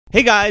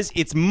Hey guys,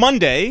 it's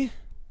Monday,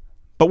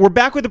 but we're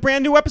back with a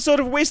brand new episode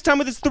of Waste Time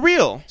with It's The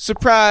Real.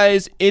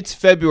 Surprise! It's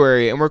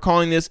February, and we're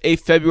calling this a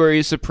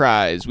February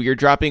surprise. We are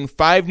dropping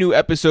 5 new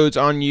episodes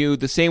on you,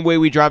 the same way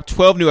we dropped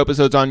 12 new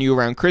episodes on you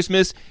around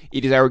Christmas.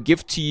 It is our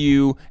gift to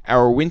you,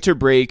 our winter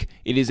break.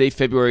 It is a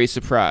February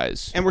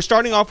surprise. And we're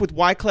starting off with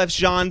Wyclef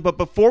Jean, but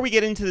before we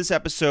get into this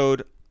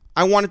episode,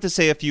 I wanted to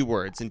say a few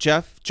words. And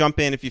Jeff, jump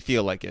in if you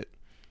feel like it.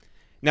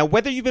 Now,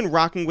 whether you've been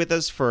rocking with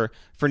us for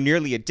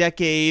nearly a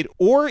decade,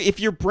 or if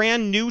you're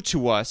brand new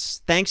to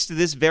us, thanks to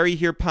this very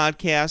here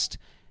podcast,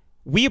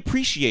 we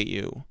appreciate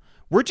you.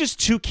 We're just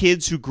two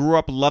kids who grew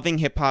up loving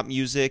hip-hop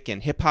music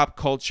and hip-hop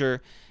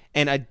culture,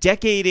 and a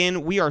decade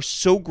in, we are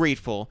so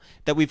grateful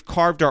that we've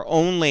carved our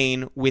own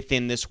lane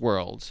within this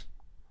world.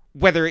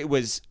 Whether it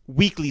was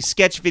weekly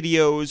sketch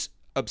videos,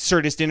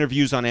 absurdist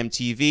interviews on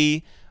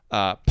MTV,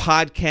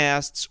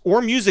 podcasts,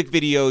 or music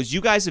videos, you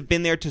guys have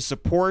been there to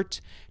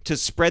support, to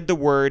spread the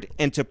word,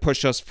 and to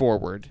push us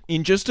forward.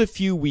 In just a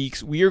few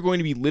weeks, we are going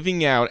to be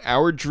living out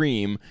our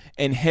dream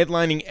and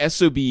headlining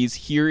SOBs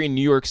here in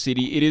New York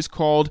City. It is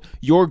called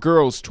Your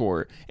Girls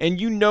Tour.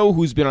 And you know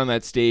who's been on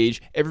that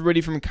stage.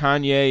 Everybody from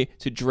Kanye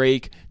to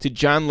Drake to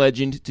John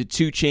Legend to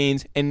 2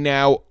 Chainz and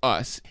now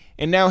us.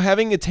 And now,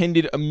 having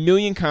attended a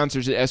million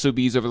concerts at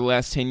SOBs over the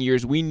last 10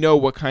 years, we know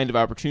what kind of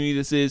opportunity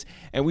this is,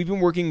 and we've been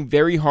working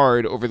very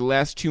hard over the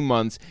last 2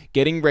 months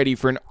getting ready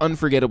for an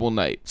unforgettable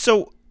night.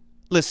 So,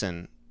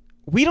 listen,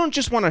 we don't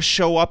just want to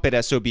show up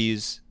at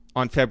SOBs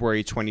on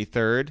February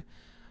 23rd.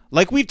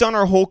 Like we've done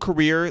our whole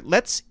career,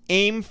 let's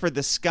aim for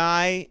the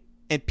sky,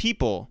 and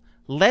people,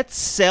 let's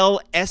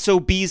sell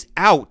SOBs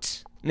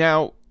out.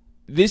 Now,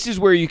 this is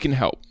where you can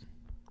help.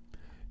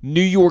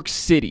 New York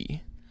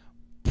City.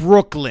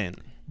 Brooklyn.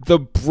 The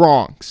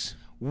Bronx,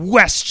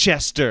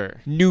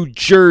 Westchester, New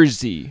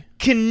Jersey,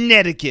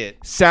 Connecticut,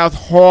 South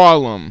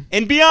Harlem,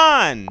 and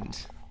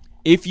beyond.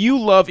 If you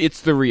love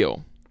It's The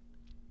Real,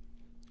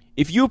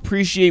 if you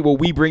appreciate what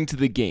we bring to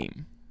the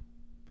game,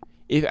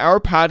 if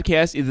our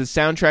podcast is the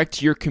soundtrack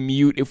to your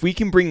commute, if we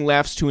can bring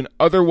laughs to an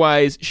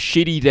otherwise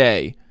shitty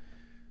day,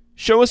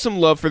 show us some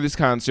love for this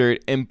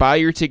concert and buy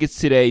your tickets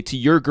today to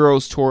Your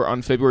Girls Tour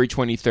on February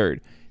 23rd.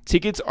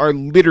 Tickets are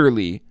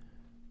literally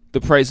the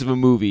price of a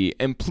movie,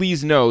 and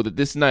please know that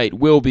this night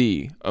will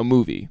be a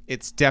movie.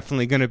 It's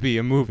definitely going to be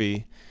a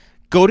movie.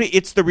 Go to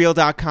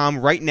itsthereal.com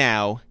right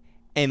now,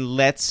 and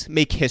let's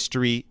make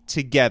history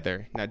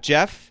together. Now,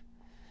 Jeff,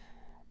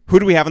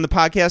 who do we have on the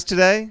podcast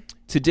today?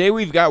 Today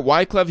we've got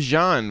Wyclef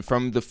Jean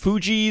from the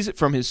Fugees,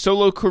 from his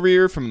solo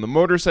career, from the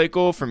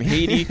motorcycle, from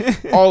Haiti,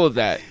 all of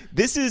that.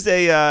 This is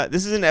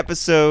an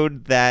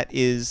episode that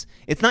is,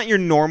 it's not your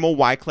normal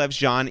Wyclef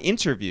Jean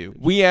interview.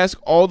 We ask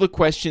all the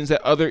questions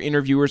that other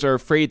interviewers are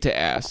afraid to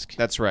ask.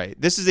 That's right.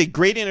 This is a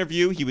great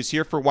interview. He was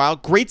here for a while.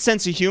 Great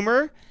sense of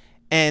humor,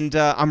 and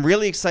I'm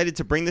really excited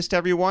to bring this to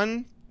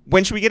everyone.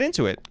 When should we get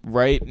into it?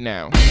 Right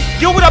now.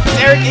 Yo, what up? It's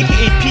Eric,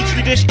 a.k.a.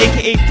 Petri Dish,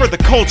 a.k.a. For the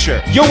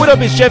Culture. Yo, what up?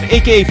 It's Jeff,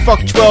 a.k.a.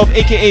 Fuck 12,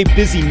 a.k.a.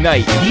 Busy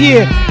Night.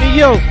 Yeah, hey,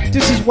 yo,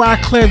 this is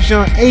Wyclef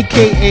Jean,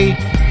 a.k.a.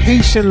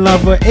 Haitian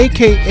Lover,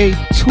 a.k.a.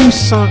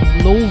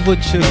 Toussaint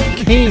Louverture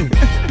King,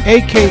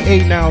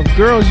 a.k.a. Now,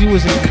 girls, you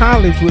was in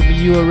college with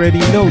me, you already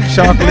know,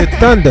 Chocolate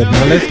Thunder.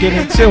 Now, let's get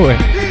into it.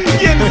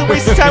 Yeah, this is a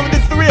waste of time, but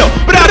it's the real.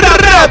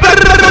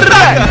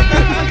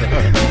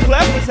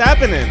 Clef, what's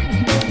happening?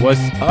 What's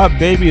up,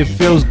 baby? It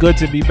feels good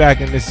to be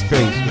back in this space,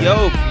 man.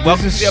 Yo,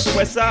 welcome to the Upper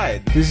West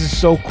Side. This is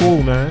so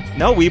cool, man.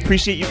 No, we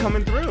appreciate you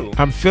coming through.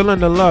 I'm feeling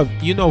the love.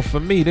 You know, for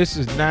me, this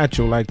is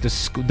natural. Like the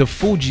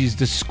Fugees,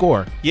 the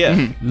score.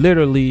 Yeah.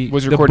 Literally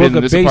Was recorded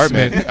in this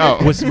apartment.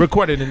 Oh. Was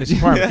recorded in this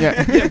apartment.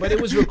 Yeah, but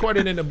it was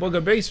recorded in the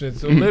Booger basement.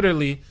 So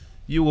literally,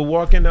 you would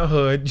walk in the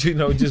hood, you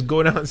know, just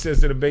go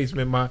downstairs to the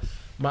basement. My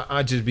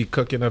aunt just be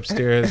cooking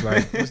upstairs.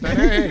 Like, it's like,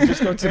 hey,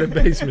 just go to the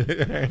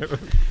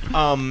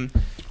basement.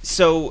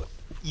 So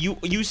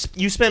you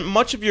spent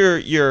much of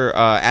your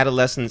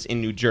adolescence in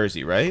New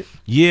Jersey, right?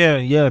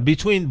 Yeah,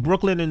 between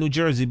Brooklyn and New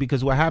Jersey,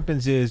 because what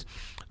happens is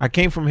I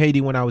came from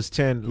Haiti when I was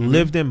 10,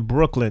 lived in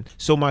Brooklyn.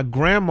 So my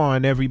grandma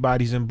and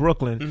everybody's in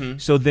Brooklyn.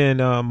 So then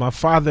my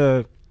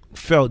father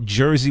felt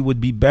Jersey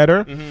would be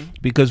better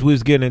because we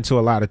was getting into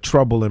a lot of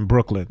trouble in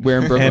Brooklyn.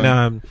 Where in Brooklyn?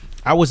 And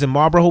I was in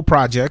Marlboro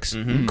Projects,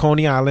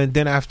 Coney Island.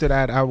 Then after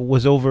that, I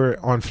was over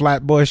on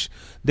Flatbush,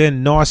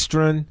 then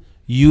Nostrand,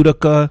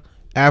 Utica,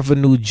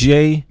 Avenue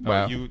J.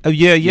 Wow.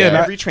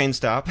 Every train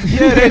stop.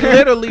 Yeah, they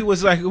literally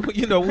was like,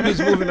 you know, we was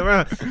moving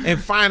around.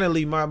 And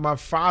finally, my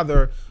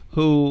father,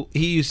 who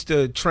he used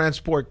to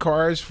transport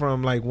cars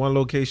from like one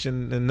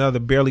location to another,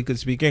 barely could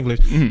speak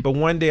English. But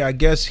one day, I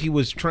guess he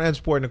was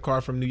transporting a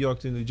car from New York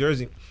to New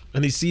Jersey,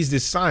 and he sees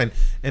this sign,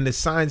 and the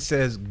sign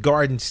says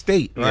Garden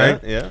State,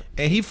 right? Yeah.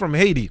 And he from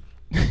Haiti.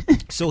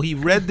 So he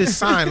read this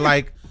sign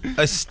like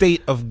a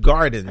state of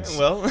gardens.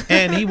 Well,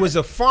 and he was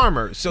a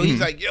farmer. So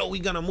he's like, yo, we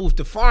gonna move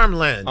to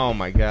farmland. Oh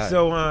my God.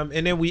 So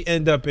and then we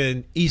end up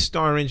in East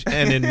Orange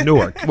and in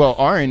Newark. Well,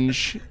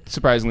 Orange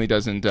surprisingly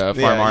doesn't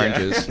farm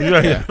oranges.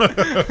 Yeah.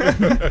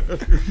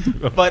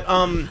 But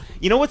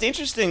you know what's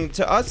interesting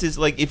to us is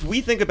like if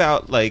we think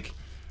about like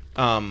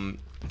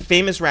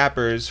famous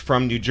rappers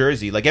from New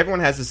Jersey, like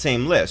everyone has the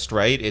same list,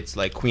 right? It's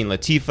like Queen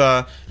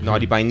Latifah,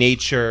 Naughty by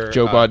Nature,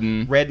 Joe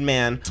Budden,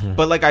 Redman.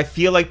 But like I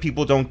feel like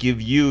people don't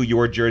give you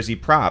your Jersey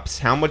props.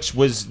 How much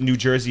was New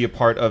Jersey a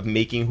part of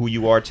making who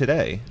you are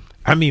today?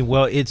 I mean,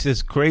 well, it's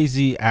as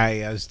crazy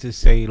as to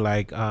say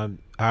like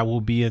I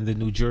will be in the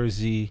New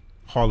Jersey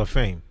Hall of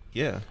Fame.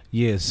 Yeah.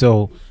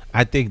 So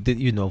I think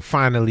that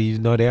finally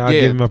they are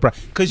giving me a prize,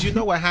 because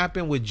what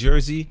happened with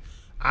Jersey.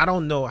 I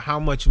don't know how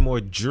much more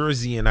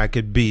Jerseyan I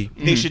could be.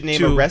 They should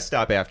name a rest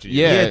stop after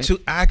you. Yeah,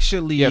 to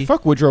actually.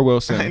 Fuck Woodrow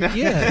Wilson.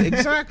 Yeah,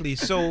 exactly.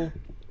 So,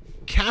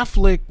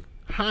 Catholic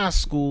high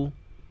school,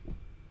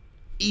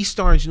 East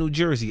Orange, New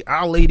Jersey,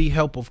 Our Lady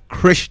Help of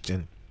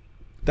Christian.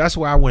 That's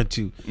where I went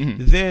to.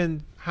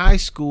 Then high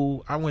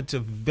school, I went to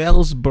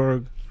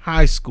Wellsburg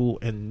High School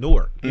in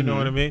Newark. You know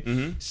what I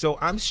mean? So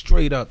I'm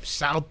straight up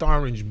South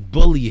Orange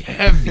bully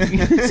heavy.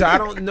 So I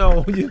don't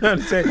know. You know what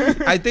I'm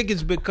saying? I think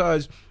it's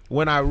because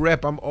when I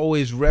rep, I'm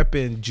always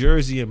repping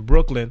Jersey and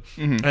Brooklyn.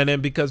 And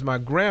then because my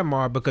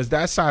grandma, because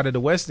that side of the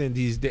West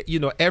Indies,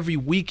 every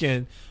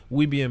weekend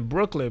we be in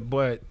Brooklyn.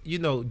 But,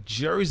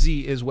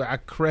 Jersey is where I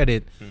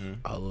credit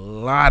a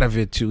lot of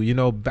it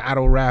to,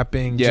 battle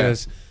rapping,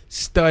 just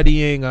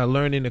studying,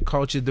 learning the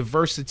culture, the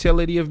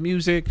versatility of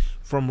music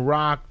from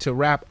rock to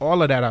rap.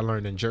 All of that I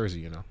learned in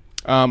Jersey,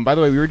 By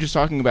the way, we were just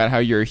talking about how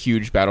you're a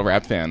huge battle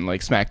rap fan,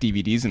 like Smack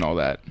DVDs and all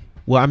that.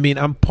 Well, I mean,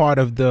 I'm part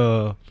of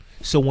the...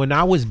 So when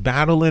I was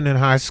battling in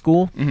high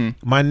school,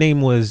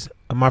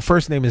 my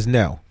first name is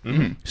Nell.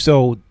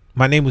 So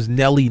my name was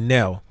Nelly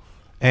Nell.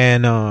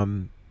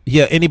 And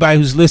anybody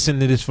who's listening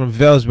to this from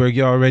Wellsburg,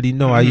 you already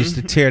know I used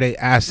to tear their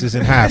asses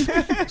in half.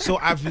 So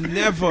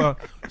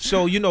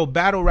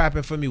battle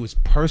rapping for me was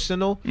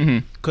personal,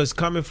 because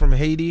coming from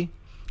Haiti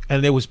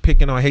and they was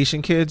picking on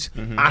Haitian kids,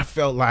 I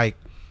felt like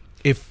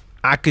if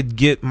I could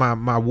get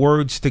my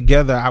words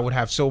together, I would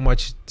have so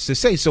much to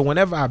say. So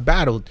whenever I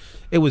battled,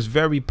 it was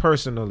very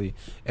personally.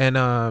 And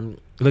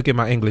look at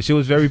my English. It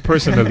was very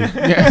personally.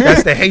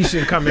 That's the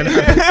Haitian coming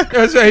out. It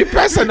was very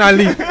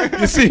personally.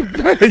 You see?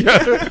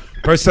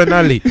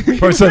 Personally.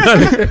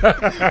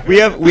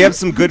 we have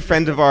some good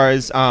friends of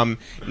ours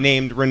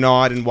named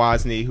Renaud and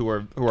Wozni who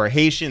are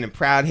Haitian and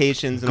proud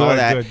Haitians and all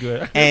that.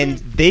 Good. And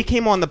they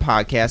came on the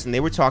podcast and they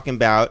were talking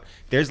about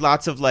there's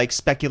lots of like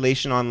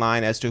speculation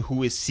online as to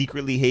who is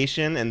secretly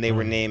Haitian, and they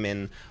were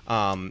naming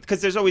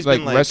because there's always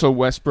been like Russell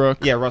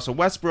Westbrook. Yeah, Russell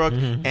Westbrook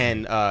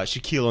and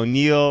Shaquille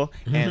O'Neal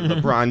and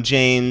LeBron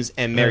James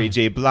and Mary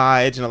J.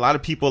 Blige, and a lot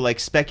of people like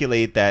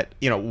speculate that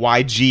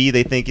YG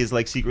they think is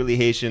like secretly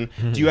Haitian.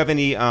 Do you have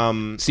any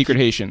secret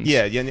Haitians?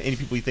 Yeah, any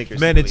people you think are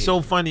Man, it's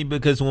secretly so funny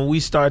because when we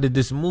started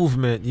this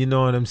movement, you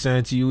know what I'm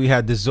saying to you, we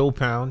had the Zoe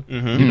Pound.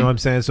 You know what I'm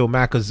saying? So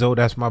Maca Zoe,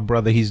 that's my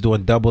brother. He's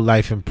doing double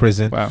life in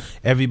prison. Wow.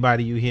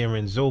 Everybody you hear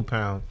in Zoe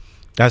Pound,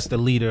 that's the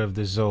leader of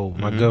the Zoe,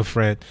 my good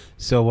friend.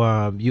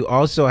 So you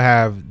also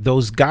have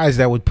those guys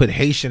that would put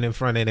Haitian in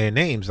front of their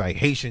names, like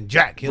Haitian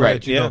Jack. He'll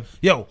let you know,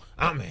 yo,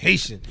 I'm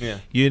Haitian. Yeah.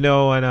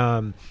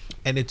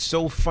 And it's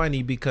so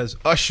funny because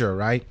Usher,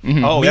 right?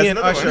 Oh, me and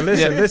Usher,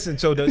 listen.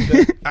 So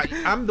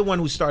I'm the one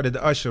who started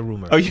the Usher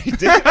rumor. Oh, you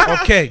did?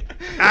 Okay.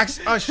 Ask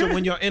Usher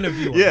when you're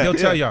interviewing. He'll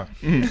tell y'all.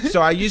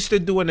 So I used to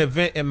do an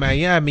event in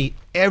Miami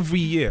every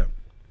year.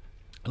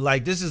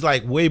 Like, this is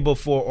like way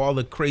before all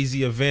the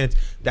crazy events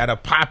that are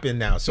popping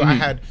now. So I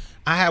had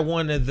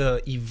one of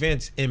the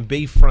events in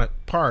Bayfront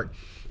Park.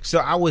 So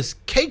I was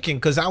caking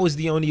because I was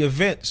the only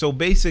event. So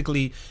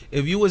basically,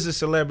 if you was a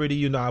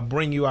celebrity, I'll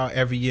bring you out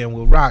every year and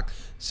we'll rock.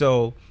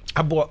 So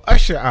I brought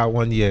Usher out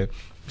one year.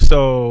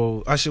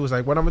 So Usher was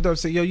like, what I'm going to do? I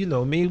said,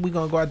 yo, me, we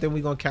going to go out there and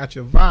we going to catch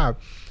a vibe.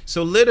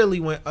 So literally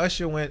when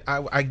Usher went,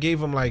 I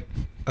gave him like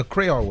a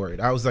Creole word.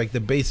 I was like the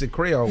basic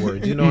Creole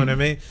word. You know what I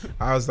mean?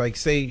 I was like,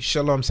 say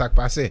shalom sak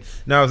passe.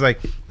 Now I was like,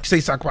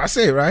 say sak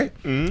passe, right?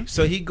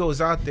 So he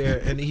goes out there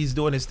and he's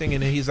doing his thing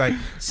and then he's like,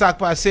 sak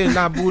passe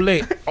na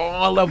boule.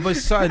 All of a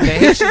sudden the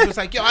Haitian was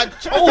like, yo, I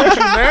told you,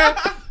 man.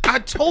 I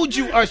told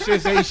you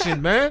Usher's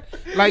Haitian, man.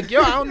 Like,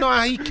 yo, I don't know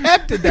how he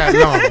kept it that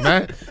long,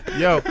 man.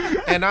 Yo,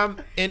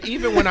 and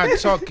even when I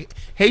talk,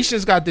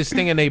 Haitians got this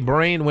thing in their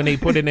brain. When they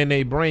put it in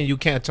their brain, you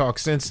can't talk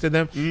sense to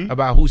them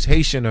about who's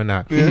Haitian or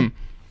not.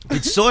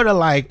 It's sort of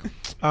like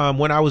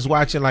when I was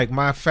watching like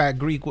My Fat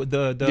Greek with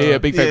the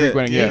Big Fat Greek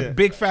Wedding.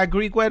 Big Fat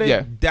Greek Wedding.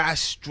 Yeah.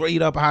 That's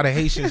straight up how the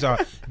Haitians are.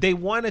 They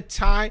want to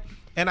tie,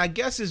 and I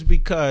guess it's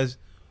because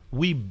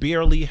we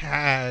barely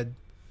had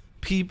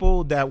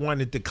people that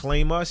wanted to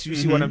claim us. You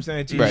see what I'm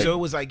saying to you? Right. So it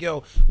was like,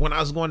 yo, when I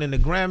was going in the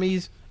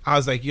Grammys, I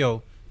was like,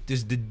 yo,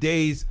 this the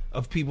days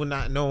of people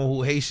not knowing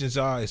who Haitians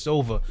are. It's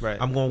over.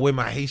 Right. I'm going to wear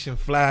my Haitian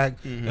flag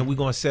and we're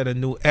going to set a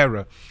new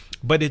era.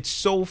 But it's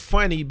so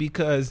funny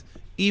because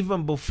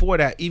even before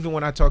that, even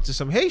when I talked to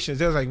some Haitians,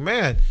 they was like,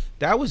 man,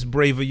 that was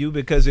brave of you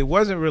because it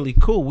wasn't really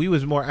cool. We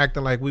was more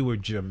acting like we were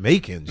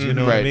Jamaicans. You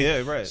know what I mean?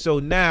 Yeah, right. So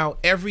now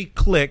every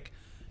clique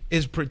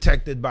is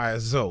protected by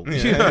a Zoe.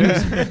 You know what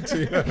I'm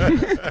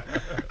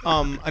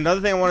saying? Another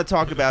thing I want to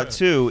talk about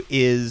too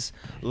is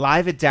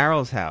live at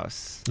Daryl's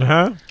house.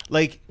 Uh-huh.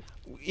 Like,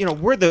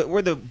 we're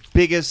the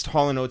biggest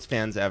Hall & Oates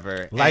fans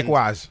ever.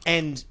 Likewise.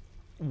 And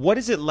what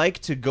is it like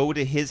to go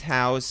to his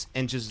house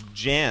and just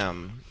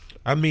jam?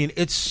 I mean,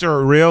 it's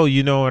surreal,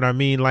 you know what I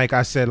mean? Like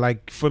I said,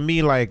 like for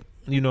me, like,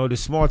 the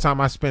small time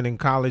I spent in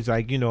college,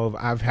 like,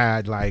 I've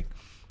had like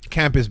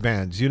campus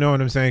bands, you know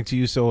what I'm saying to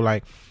you? So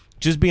like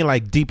just being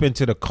like deep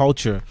into the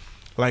culture,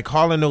 like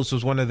Hall & Oates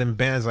was one of them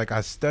bands like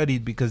I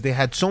studied because they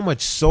had so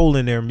much soul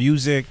in their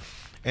music.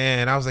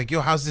 And I was like,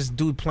 yo, how's this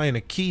dude playing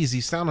the keys?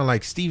 He sounded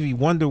like Stevie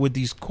Wonder with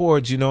these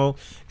chords, and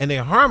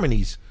their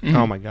harmonies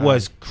Oh my God.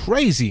 was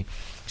crazy.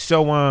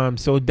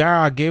 So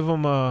Dara, I gave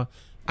him I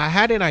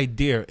had an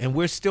idea, and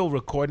we're still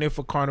recording it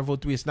for Carnival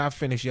 3. It's not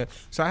finished yet.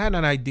 So I had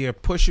an idea,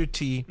 Pusha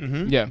T,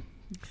 Yeah.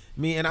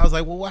 me, and I was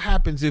like, well, what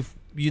happens if,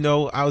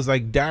 I was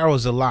like,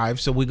 Daryl's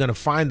alive, so we're going to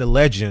find the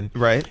legend,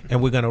 Right.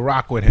 and we're going to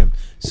rock with him.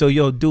 So,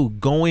 yo,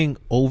 dude, going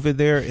over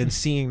there and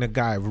seeing the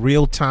guy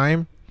real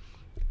time,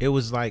 it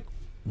was like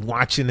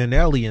watching an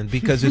alien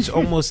because it's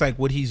almost like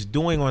what he's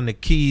doing on the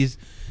keys.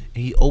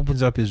 He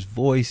opens up his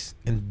voice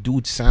and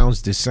dude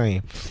sounds the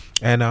same.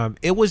 And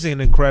it was an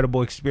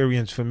incredible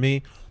experience for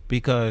me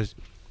because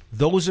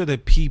those are the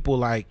people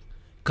like,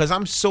 because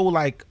I'm so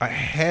like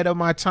ahead of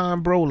my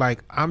time, bro.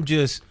 Like I'm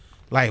just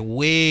like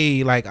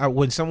way like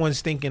when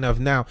someone's thinking of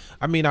now,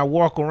 I mean, I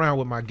walk around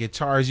with my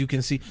guitar, as you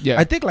can see. Yeah.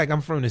 I think like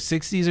I'm from the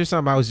 60s or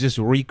something. I was just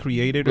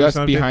recreated or That's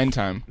something. behind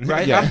time.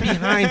 Right? Yeah. I'm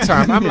behind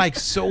time. I'm like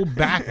so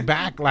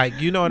back,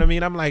 like, you know what I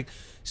mean? I'm like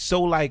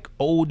so like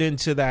old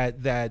into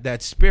that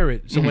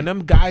spirit. So when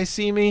them guys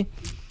see me,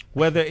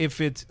 whether if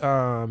it's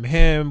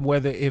him,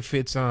 whether if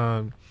it's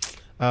there's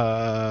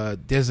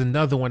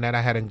another one that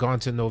I hadn't gone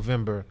to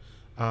November,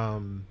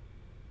 Bob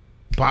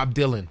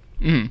Dylan.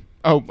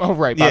 Oh,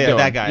 right. Bob Yeah, Dylan.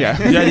 that guy.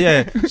 Yeah.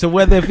 Yeah. So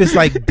whether if it's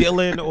like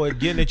Dylan or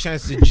getting a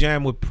chance to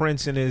jam with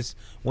Prince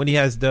when he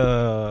has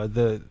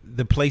the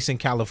place in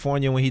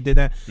California when he did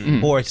that,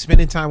 or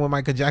spending time with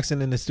Michael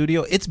Jackson in the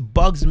studio, it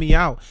bugs me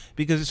out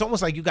because it's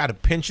almost like you got to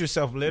pinch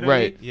yourself literally.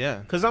 Right. Yeah.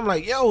 Because I'm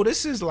like, yo,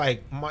 this is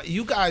like y'all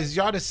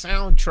the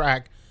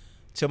soundtrack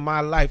to my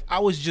life. I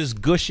was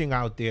just gushing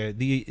out there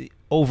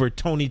over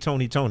Tony. Oh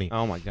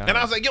my God. And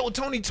I was like, yo,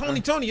 Tony,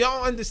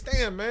 y'all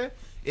understand, man.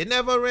 It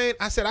never rained.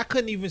 I said I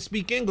couldn't even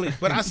speak English,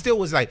 but I still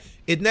was like,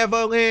 it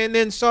never rained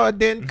in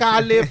Southern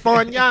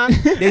California.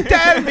 They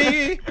tell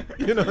me.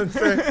 You know what I'm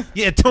saying?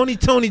 Yeah, Tony,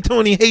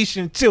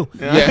 Haitian too.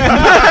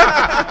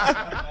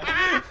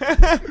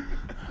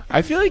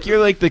 I feel like you're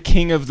like the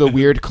king of the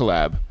weird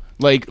collab.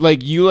 Like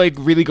you like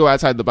really go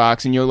outside the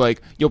box and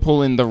you'll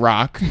pull in The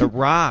Rock. The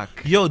Rock.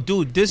 Yo,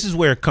 dude, this is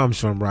where it comes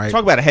from, right?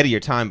 Talk about ahead of your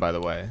time, by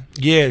the way.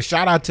 Yeah,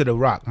 shout out to The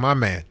Rock, my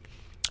man.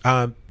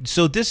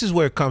 So this is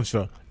where it comes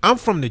from. I'm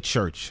from the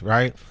church,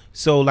 right?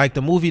 So like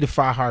the movie The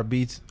Five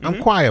Heartbeats,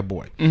 I'm choir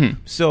boy.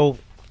 So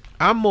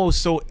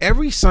so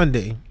every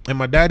Sunday in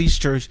my daddy's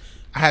church,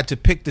 I had to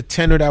pick the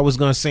tenor that I was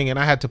going to sing, and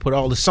I had to put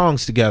all the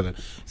songs together.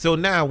 So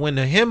now when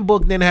the hymn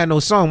book didn't have no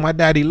song, my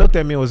daddy looked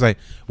at me and was like,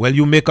 well,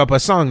 you make up a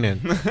song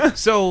then.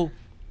 So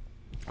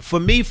for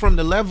me, from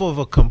the level of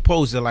a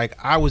composer, like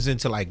I was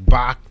into like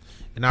Bach,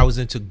 and I was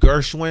into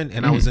Gershwin,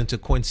 and I was into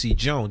Quincy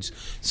Jones.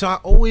 So I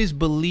always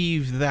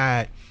believed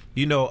that,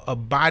 a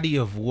body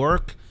of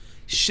work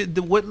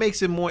what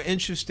makes it more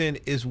interesting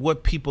is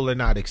what people are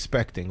not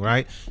expecting,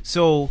 right?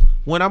 So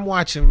when I'm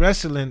watching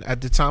wrestling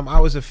at the time, I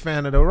was a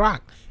fan of The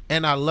Rock,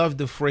 and I love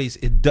the phrase,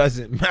 it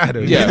doesn't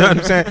matter. Yeah. You know what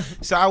I'm saying?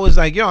 So I was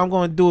like, yo, I'm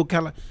going to do it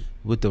kind of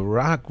with The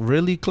Rock.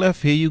 Really,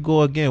 Clef? Here you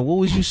go again. What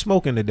was you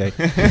smoking today?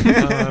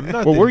 Nothing.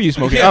 What were you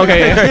smoking?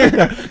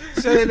 Okay.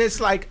 So then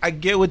it's like I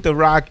get with The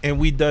Rock, and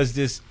we does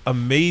this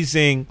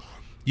amazing,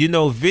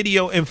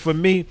 video. And for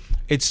me,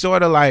 it's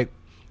sort of like,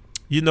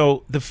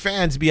 the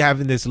fans be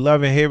having this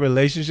love and hate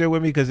relationship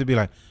with me because it'd be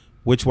like,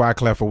 which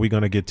Wyclef are we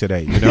going to get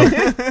today?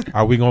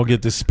 Are we going to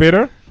get the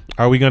spitter?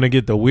 Are we going to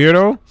get the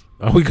weirdo?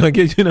 Are we going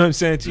to get, what I'm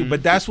saying to you?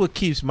 But that's what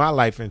keeps my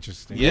life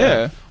interesting.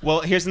 Yeah.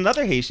 Well, here's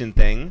another Haitian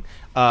thing.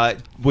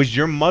 Was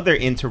your mother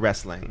into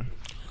wrestling?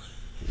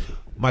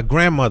 My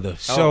grandmother.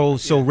 So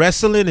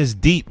wrestling is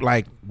deep.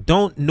 Like,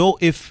 don't know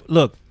if,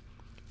 look,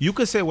 you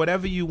could say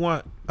whatever you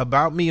want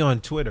about me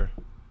on Twitter.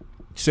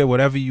 Say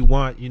whatever you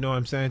want, you know what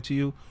I'm saying to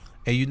you?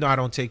 And I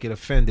don't take it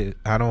offended.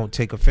 I don't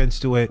take offense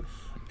to it.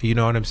 You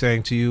know what I'm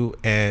saying to you?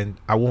 And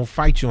I won't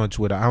fight you on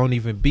Twitter. I don't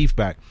even beef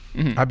back.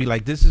 I'd be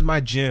like, this is my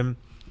gym.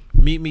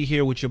 Meet me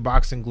here with your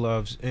boxing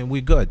gloves, and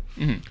we're good.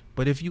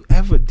 But if you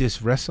ever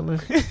diss wrestling,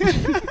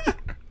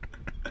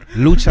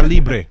 lucha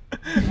libre,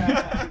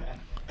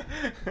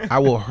 I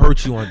will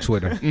hurt you on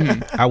Twitter.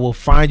 I will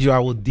find you. I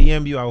will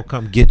DM you. I will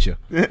come get you.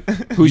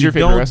 Who's your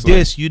favorite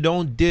wrestler? You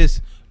don't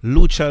diss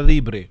lucha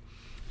libre.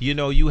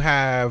 You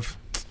have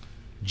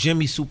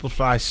Jimmy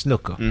Superfly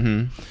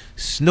Snuka.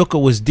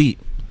 Snuka was deep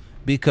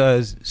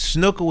because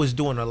Snuka was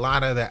doing a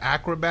lot of the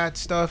acrobat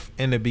stuff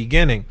in the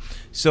beginning.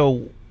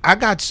 So I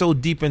got so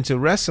deep into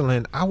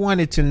wrestling, I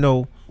wanted to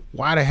know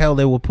why the hell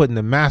they were putting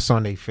the mask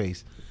on their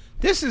face.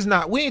 This is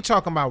not, we ain't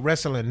talking about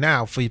wrestling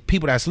now for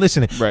people that's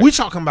listening. Right. We're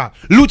talking about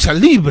lucha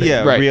libre.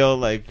 Yeah, Right. real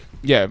like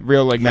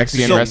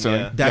Mexican So,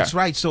 wrestling. yeah. That's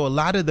right. So a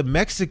lot of the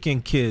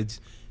Mexican kids,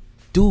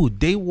 dude,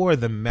 they wore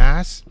the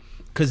mask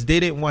because they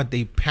didn't want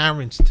their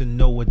parents to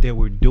know what they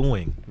were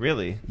doing.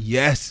 Really?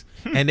 Yes.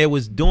 And they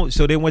was doing,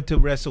 so they went to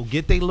wrestle,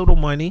 get their little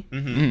money,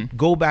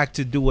 go back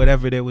to do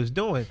whatever they was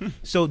doing.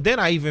 So then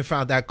I even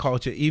found that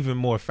culture even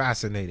more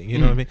fascinating. You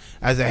know what I mean?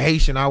 As a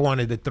Haitian, I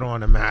wanted to throw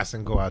on a mask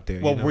and go out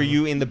there. Well, you know? were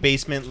you in the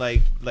basement,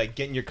 like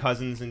getting your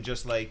cousins and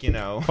just like, you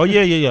know? Oh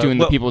yeah. Doing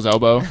the people's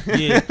elbow.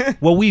 Yeah.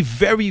 Well, we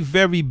very,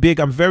 very big.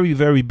 I'm very,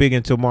 very big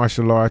into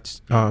martial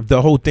arts.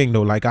 The whole thing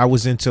though, like I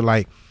was into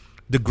like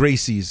the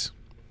Gracies.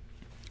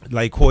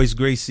 Like Hoist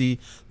Gracie,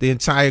 the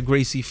entire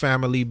Gracie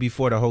family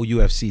before the whole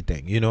UFC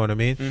thing. You know what I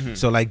mean?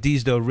 So like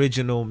these the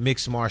original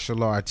mixed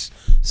martial arts.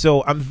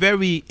 So I'm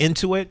very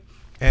into it,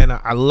 and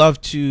I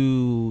love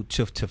to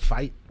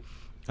fight.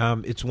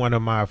 It's one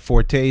of my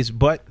fortes,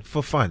 but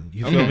for fun.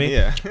 You feel me?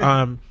 Yeah.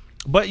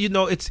 But you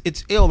know, it's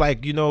ill.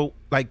 Like you know,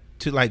 like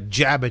to like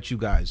jab at you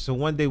guys. So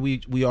one day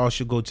we all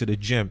should go to the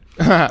gym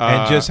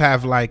and just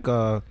have like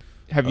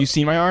Have you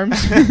seen my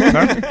arms?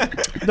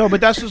 No,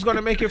 but that's what's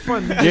gonna make it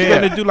fun. We're just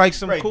gonna do like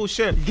some cool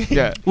shit.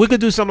 Yeah. We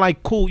could do some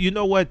like cool. You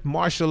know what?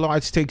 Martial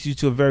arts takes you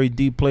to a very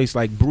deep place,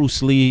 like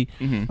Bruce Lee.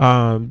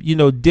 You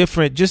know,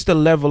 different. Just the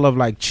level of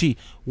like chi.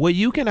 What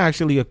you can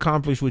actually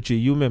accomplish with your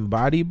human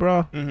body,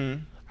 bro.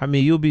 I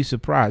mean, you'll be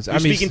surprised. You're I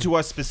mean, speaking to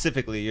us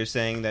specifically. You're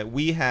saying that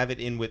we have it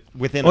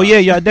within. oh us.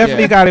 yeah,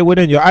 definitely got it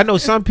within you. I know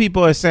some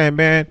people are saying,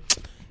 man,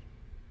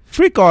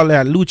 freak all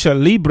that lucha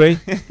libre.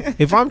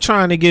 If I'm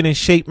trying to get in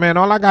shape, man,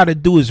 all I got to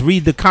do is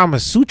read the Kama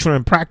Sutra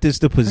and practice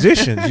the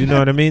positions. You know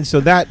what I mean? So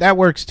that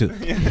works too.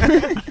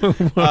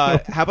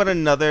 How about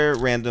another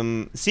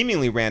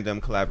seemingly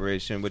random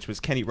collaboration, which was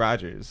Kenny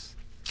Rogers?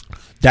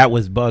 That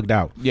was bugged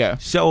out. Yeah.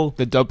 So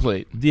The dub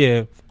plate.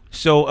 yeah.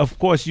 So of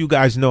course you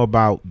guys know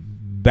about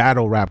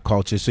battle rap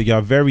culture, so y'all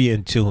very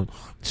in tune.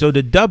 So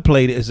the dub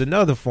plate is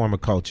another form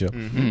of culture.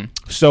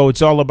 So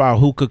it's all about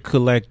who could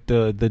collect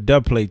the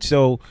dub plate.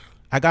 So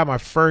I got my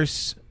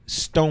first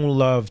Stone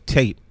Love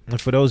tape. And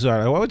for those who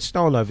are like, what's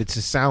Stone Love? It's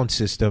a sound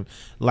system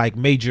like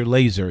Major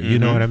Lazer. You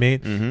know what I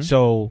mean?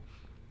 So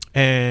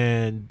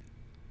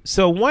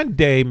one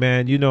day,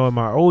 man, you know, in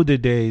my older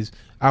days,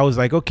 I was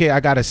like, okay, I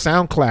got a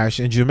sound clash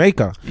in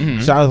Jamaica.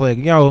 So I was like,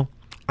 yo,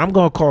 I'm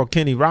going to call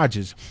Kenny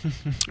Rogers.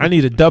 I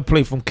need a dub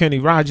plate from Kenny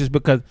Rogers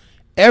because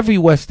every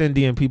West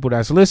Indian people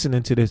that's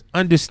listening to this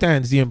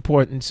understands the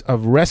importance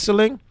of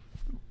wrestling,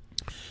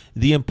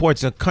 the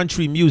importance of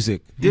country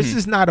music. This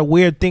is not a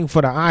weird thing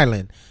for the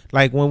island.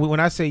 Like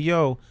when I say,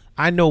 yo,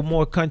 I know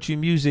more country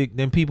music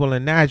than people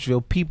in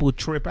Nashville, people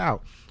trip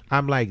out.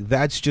 I'm like,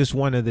 that's just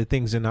one of the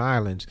things in the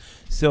islands.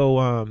 So,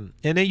 and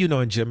then, you know,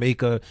 in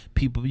Jamaica,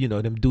 people, you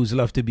know, them dudes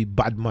love to be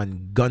bad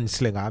man,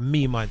 gunslinger,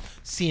 me, man,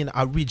 seeing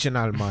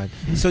original, man.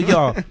 So,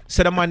 yo,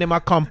 so the man, them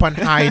a come on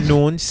high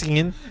noon,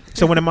 singing.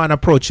 So when the man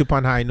approach you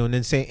on high noon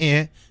and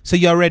say, so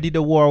you're ready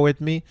to war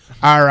with me?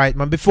 All right,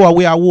 man, before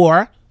we are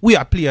war, we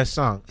are play a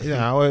song.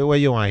 Yeah,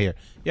 what you want here?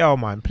 Yo,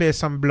 man, play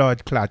some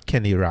blood clot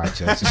Kenny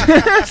Rogers.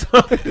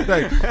 So,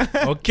 like,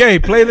 okay,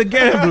 play the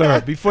Gambler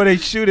before they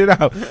shoot it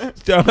out.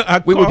 So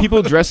Wait, were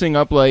people dressing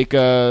up like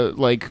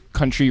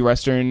country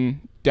western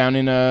down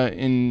in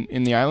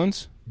the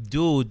islands?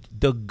 Dude,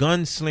 the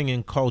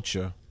gunslinging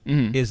culture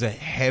is a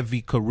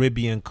heavy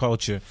Caribbean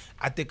culture.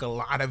 I think a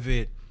lot of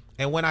it,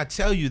 and when I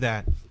tell you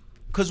that,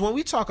 because when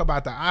we talk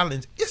about the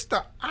islands, it's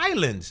the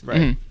islands,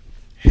 right?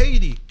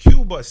 Haiti,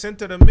 Cuba,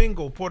 Santo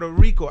Domingo, Puerto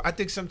Rico. I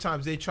think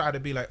sometimes they try to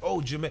be like,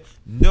 oh, Jamaica.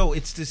 No,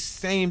 it's the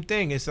same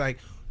thing. It's like,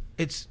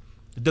 it's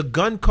the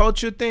gun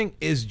culture thing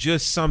is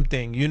just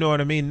something. You know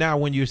what I mean? Now,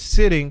 when you're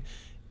sitting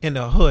in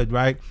the hood,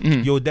 right?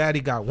 Your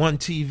daddy got one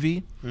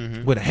TV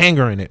with a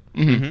hanger in it.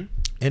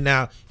 And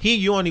now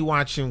you only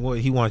watching what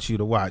he wants you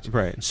to watch.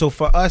 Right. So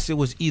for us, it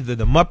was either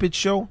the Muppet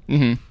Show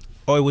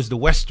or it was the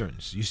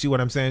Westerns. You see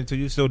what I'm saying to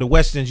you? So the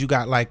Westerns, you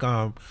got like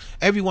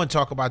everyone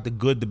talk about the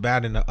good, the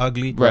bad, and the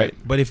ugly. Right.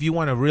 But if you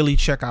want to really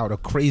check out a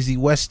crazy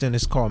Western,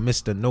 it's called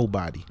Mr.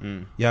 Nobody.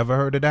 You ever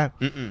heard of that?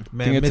 Man,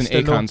 I think it's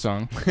an Akon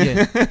song.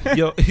 Yeah.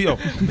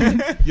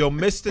 yo,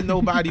 Mr.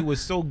 Nobody was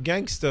so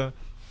gangster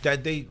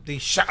that they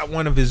shot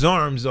one of his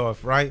arms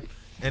off, right?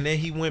 And then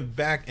he went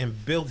back and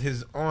built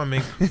his arm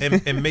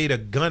and made a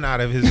gun out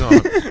of his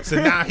arm.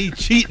 So now he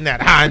cheating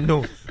at high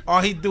noon. All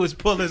he do is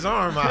pull his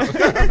arm out.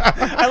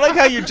 I like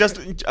how you're just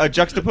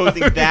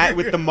juxtaposing that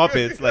with the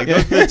Muppets. Like,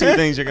 those are the two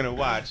things you're going to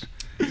watch.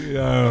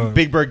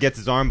 Big Bird gets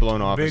his arm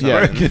blown off.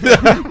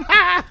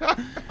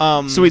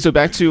 So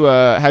back to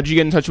how did you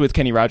get in touch with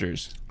Kenny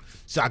Rogers?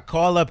 So I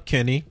call up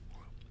Kenny,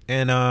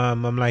 and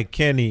I'm like,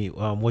 Kenny,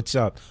 what's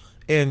up?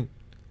 And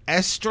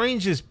as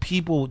strange as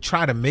people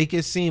try to make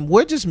it seem,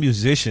 we're just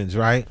musicians,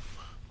 right?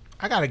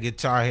 I got a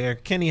guitar here.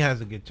 Kenny has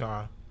a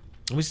guitar.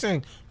 We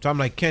sing. So I'm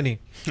like, Kenny,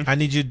 I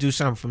need you to do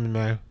something for me,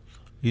 man.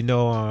 You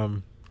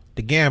know,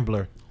 The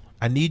Gambler.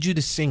 I need you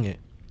to sing it,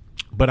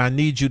 but I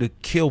need you to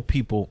kill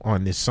people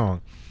on this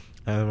song.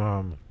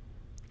 And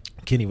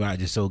Kenny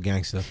Rogers so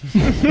gangster.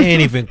 He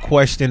ain't even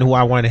question who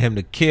I wanted him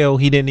to kill.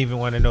 He didn't even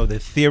want to know the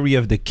theory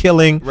of the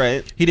killing.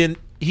 Right. He didn't.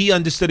 he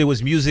understood it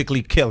was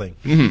musically killing.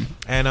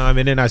 And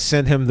then I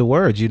sent him the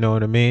words, you know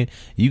what I mean?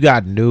 You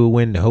got to know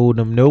when to hold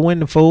them, know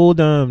when to fold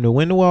them, know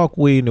when to walk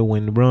away, know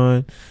when to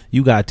run.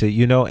 You got to,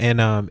 you know,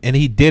 and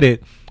he did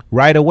it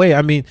right away.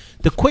 I mean,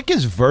 the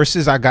quickest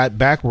verses I got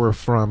back were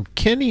from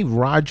Kenny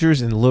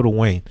Rogers and Lil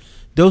Wayne.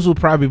 Those were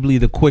probably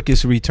the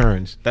quickest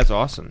returns. That's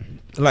awesome.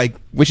 Like,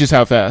 Which is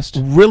how fast?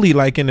 really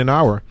like in an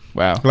hour.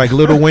 Wow. Like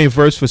Lil Wayne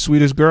verse for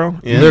Sweetest Girl.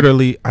 Yeah.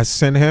 Literally, I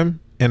sent him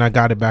and I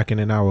got it back in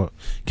an hour.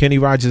 Kenny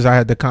Rogers, I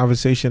had the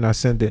conversation. I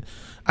sent it.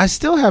 I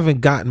still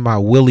haven't gotten my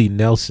Willie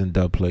Nelson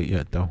dub plate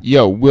yet, though.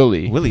 Yo,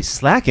 Willie. Willie's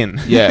slacking.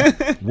 Yeah.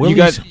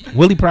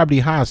 Willie probably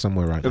high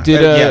somewhere right now.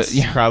 Did yes,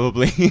 yeah.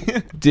 probably.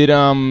 Did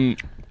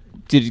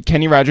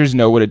Kenny Rogers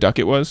know what a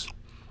ducat was?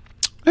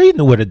 He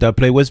knew what a dub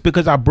plate was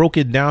because I broke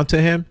it down to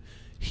him.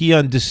 He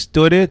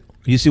understood it.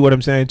 You see what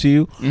I'm saying to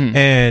you?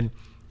 And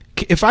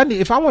if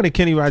I wanted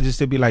Kenny Rogers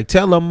to be like,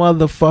 tell a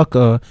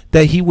motherfucker,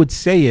 that he would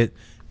say it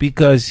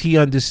because he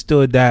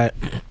understood that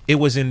it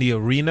was in the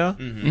arena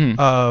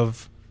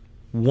of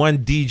one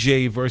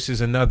DJ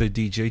versus another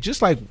DJ,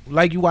 just like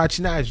you watch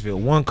Nashville,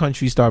 one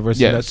country star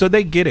versus another. So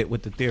they get it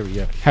with the theory.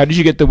 Yeah. How did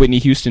you get the Whitney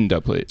Houston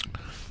dub plate?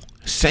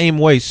 Same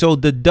way. So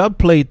the dub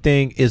plate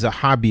thing is a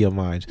hobby of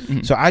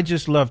mine. So I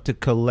just love to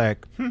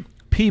collect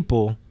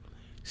people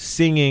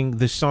singing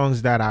the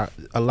songs a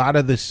lot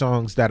of the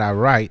songs that I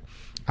write.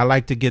 I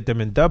like to get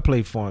them in dub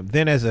plate form.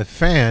 Then as a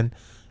fan,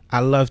 I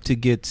love to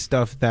get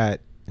stuff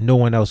that no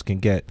one else can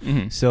get.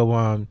 So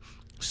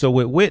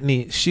with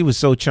Whitney, she was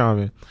so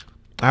charming.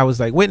 I was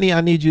like, Whitney,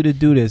 I need you to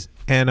do this.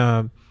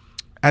 And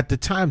at the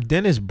time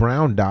Dennis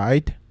Brown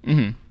died,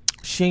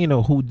 she didn't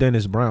know who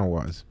Dennis Brown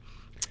was.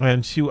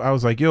 And I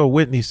was like, yo,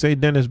 Whitney, say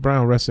Dennis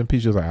Brown, rest in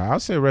peace. She was like, I'll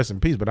say rest in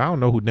peace, but I don't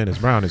know who Dennis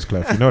Brown is,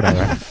 Clef. You know that,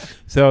 right?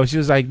 So she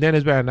was like,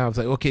 Dennis Brown. And I was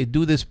like, okay,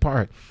 do this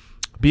part.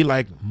 Be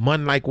like,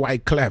 man like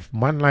Wyclef,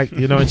 man like,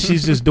 you know, and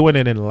she's just doing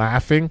it and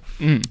laughing.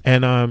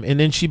 And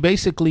then she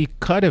basically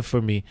cut it for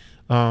me.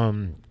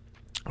 I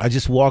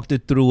just walked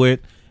it through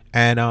it.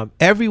 And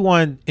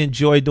everyone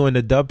enjoyed doing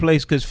the dub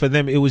plays because for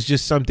them, it was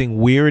just something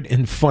weird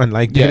and fun.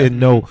 Like, they didn't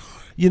know.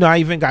 You know, I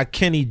even got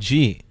Kenny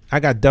G. I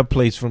got dub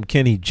plays from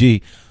Kenny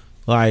G.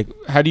 Like,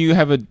 how do you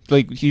have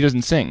he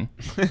doesn't sing?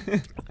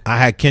 I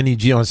had Kenny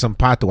G on some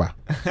patois.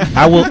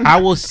 I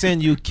will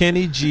send you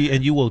Kenny G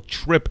and you will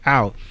trip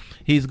out.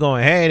 He's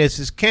going, hey, this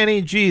is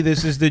Kenny G.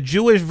 This is the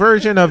Jewish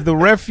version of the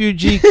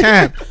refugee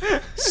camp.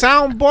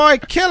 Sound boy,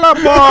 killer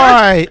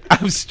boy.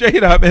 I'm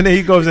straight up. And then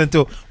he goes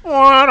into,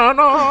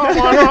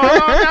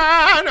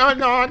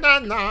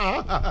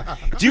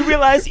 Do you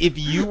realize if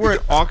you were an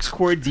aux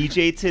cord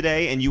DJ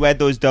today and you had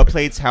those dub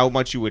plates, how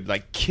much you would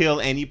like kill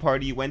any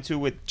party you went to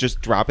with just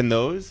dropping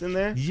those in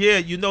there? Yeah,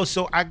 you know,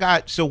 so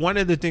one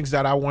of the things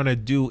that I want to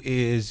do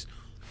is,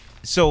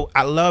 so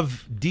I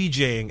love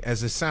DJing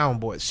as a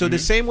soundboard. So the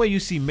same way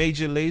you see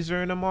Major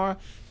Lazer and them are,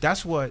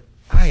 that's what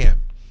I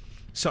am.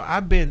 So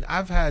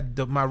I've had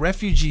my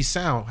refugee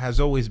sound has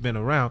always been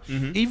around.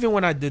 Even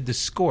when I did the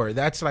score,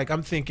 that's like,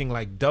 I'm thinking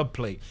like dub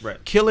plate.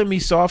 Right. Killing Me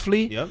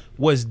Softly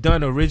was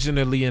done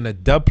originally in a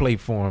dub plate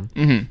form.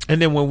 And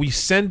then when we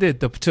send it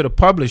to the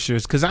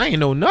publishers, because I ain't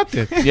know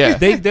nothing.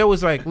 They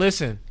was like,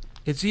 listen,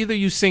 it's either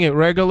you sing it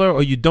regular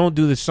or you don't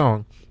do the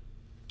song.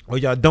 Or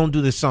y'all don't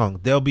do the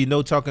song. There'll be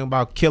no talking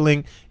about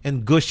killing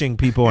and gushing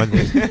people on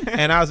this.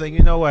 And I was like,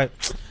 you know what?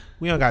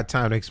 We don't got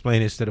time to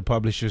explain this to the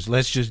publishers.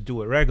 Let's just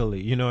do it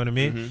regularly. You know what I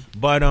mean?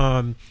 But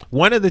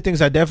one of the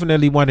things I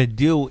definitely want to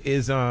do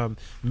is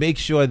make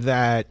sure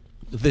that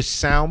the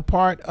sound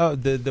part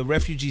of the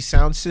refugee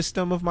sound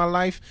system of my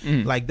life,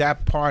 like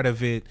that part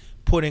of it,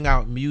 putting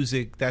out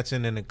music that's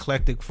in an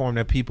eclectic form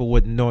that people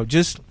wouldn't know.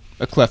 Just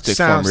eclectic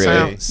form,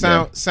 really.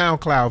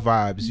 SoundCloud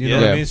vibes. You know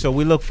what I mean? So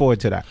we look forward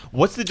to that.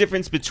 What's the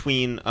difference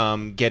between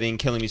getting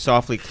 "Killing Me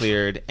Softly"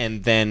 cleared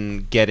and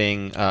then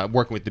getting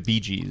working with the Bee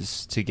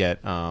Gees to get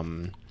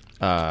Staying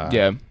Alive?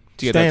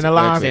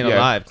 Staying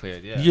Alive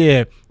cleared?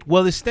 Yeah.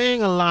 Well, the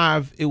Staying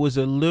Alive, it was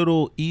a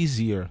little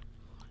easier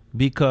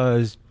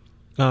because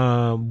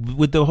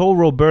with the whole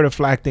Roberta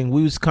Flack thing,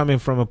 we was coming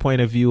from a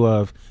point of view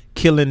of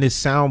killing this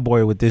sound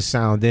boy with this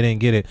sound. They didn't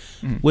get it.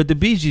 With the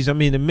Bee Gees, I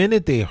mean, the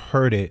minute they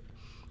heard it,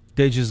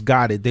 they just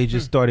got it. They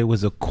just thought it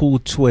was a cool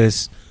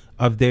twist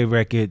of their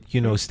record, you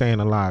know, Staying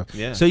Alive.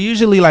 Yeah. So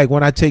usually, like,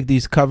 when I take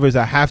these covers,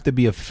 I have to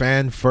be a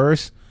fan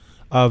first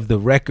of the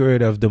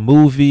record, of the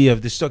movie,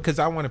 of the story, because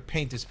I want to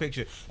paint this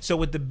picture. So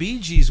with the Bee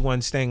Gees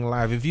one, Staying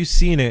Alive, if you've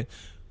seen it,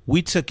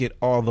 we took it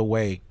all the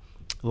way,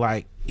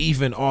 like,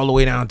 even all the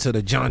way down to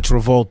the John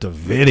Travolta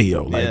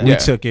video. Like, we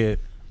took it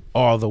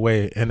all the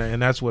way, and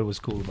that's what was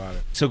cool about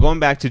it. So going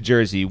back to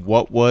Jersey,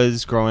 what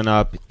was growing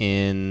up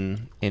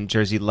in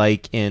Jersey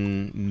like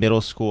in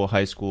middle school,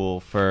 high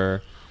school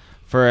for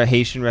a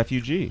Haitian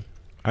refugee?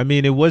 I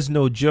mean, it was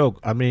no joke.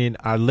 I mean,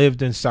 I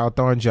lived in South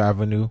Orange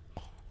Avenue,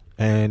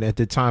 and at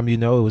the time, you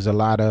know, it was a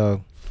lot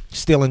of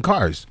stealing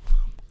cars.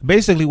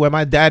 Basically, when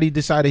my daddy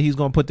decided he's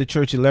going to put the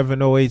church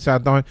 1108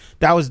 South Orange,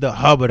 that was the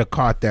hub of the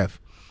car theft.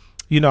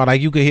 You know,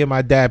 like you could hear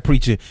my dad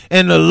preaching,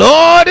 and the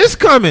Lord is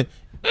coming.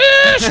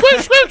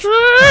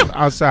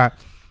 Outside.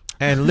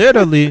 And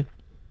literally,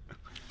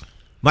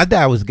 my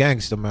dad was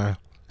gangster, man.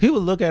 He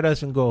would look at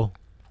us and go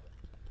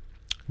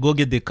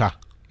get the car.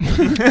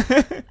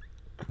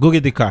 Go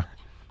get the car.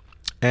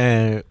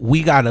 And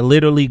we got to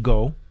literally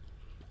go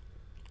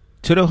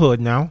to the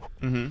hood now.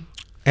 Mm-hmm.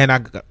 And I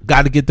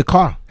got to get the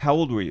car. How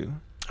old were you?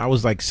 I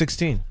was like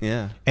 16.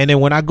 Yeah. And then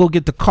when I go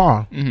get the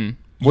car,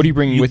 what are you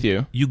bringing with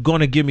you? You going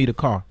to give me the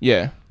car.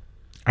 Yeah.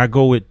 I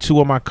go with two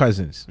of my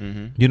cousins.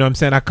 Mm-hmm. You know what I'm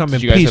saying? I come Did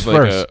in you guys peace have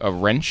like first. a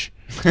wrench?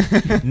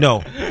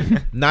 No,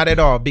 not at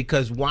all.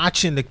 Because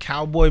watching the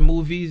cowboy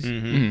movies,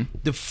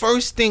 the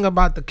first thing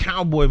about the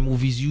cowboy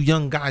movies you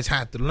young guys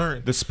had to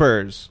learn The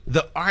Spurs.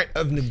 the art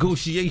of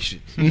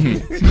negotiation.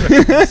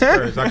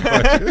 Spurs, I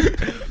caught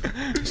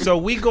you. So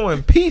we go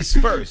in peace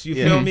first. You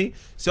feel me?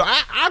 So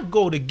I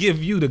go to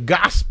give you the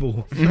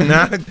gospel.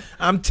 Now,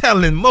 I'm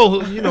telling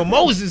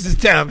Moses is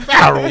telling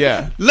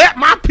Pharaoh, let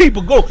my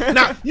people go.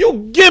 Now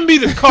you give me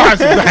the cars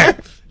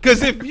back.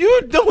 Because if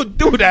you don't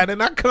do that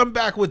and I come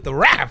back with the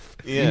wrath,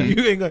 you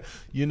ain't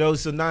gonna,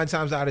 so 9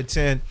 times out of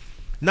 10,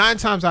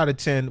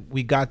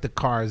 we got the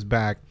cars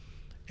back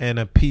in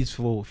a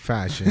peaceful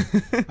fashion.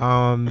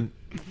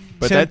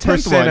 But that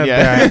 10% of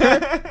yeah.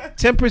 that,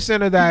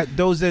 10% of that,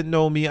 those that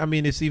know me, I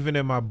mean, it's even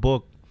in my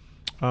book,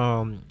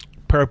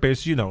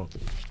 Purpose,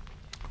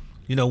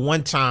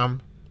 one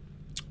time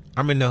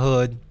I'm in the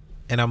hood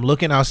and I'm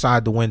looking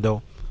outside the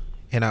window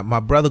and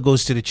my brother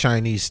goes to the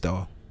Chinese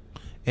store.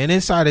 And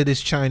inside of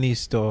this Chinese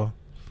store,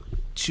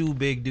 2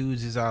 big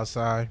dudes is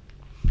outside.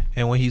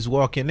 And when he's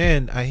walking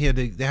in, I hear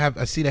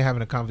I see they're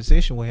having a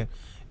conversation with him,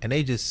 and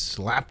they just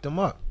slapped him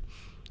up.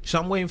 So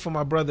I'm waiting for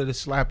my brother to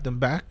slap them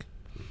back.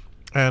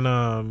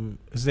 And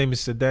his name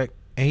is Sadek,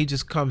 and he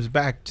just comes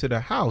back to the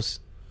house.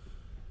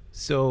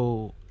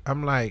 So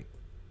I'm like,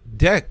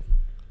 Dek,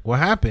 what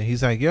happened?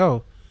 He's like,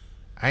 yo,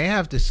 I ain't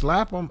have to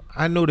slap him.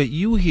 I know that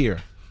you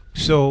here.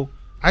 So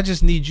I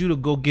just need you to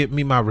go get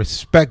me my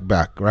respect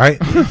back, right?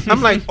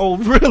 I'm like, oh,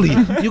 really?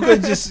 You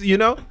could just,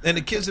 and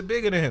the kids are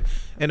bigger than him.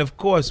 And of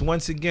course,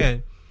 once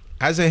again,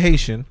 as a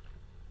Haitian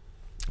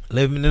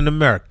living in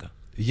America,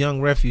 a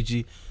young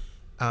refugee,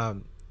 by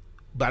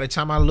the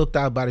time I looked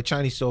out by the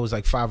Chinese store, it was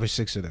like 5 or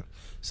 6 of them.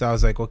 So I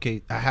was like,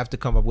 okay, I have to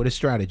come up with a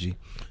strategy.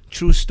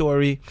 True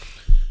story.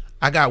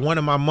 I got one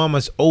of my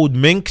mama's old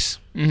minks.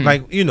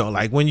 Like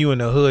when you in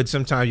the hood,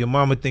 sometimes your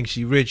mama thinks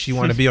she rich, she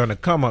want to be on the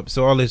come up.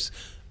 So all this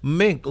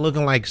mink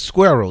looking like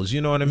squirrels, you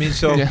know what I mean?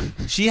 So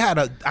she had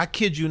I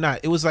kid you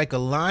not, it was like a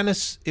line of,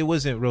 it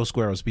wasn't real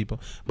squirrels,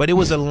 people, but it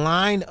was a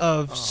line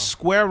of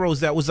squirrels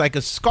that was like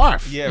a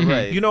scarf. Yeah,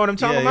 right. You know what I'm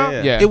talking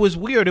about? Yeah. It was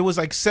weird. It was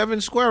like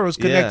 7 squirrels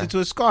connected to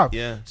a scarf.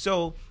 Yeah.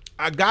 So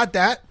I got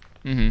that.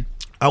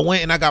 I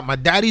went and I got my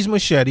daddy's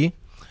machete,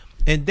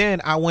 and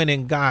then I went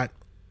and got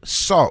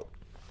salt.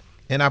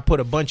 And I put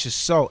a bunch of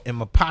salt in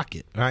my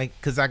pocket, right?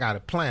 Because I got a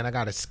plan. I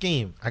got a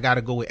scheme. I got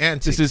to go with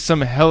antics. This is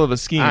some hell of a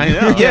scheme. I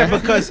know. Yeah,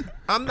 because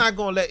I'm not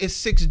going to it's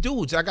 6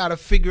 dudes. I got to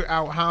figure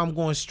out how I'm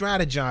going to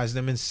strategize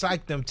them and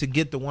psych them to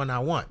get the one I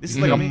want. This is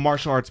like a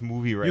martial arts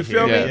movie right here.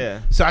 You feel me?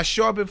 Yeah. So I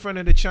show up in front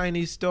of the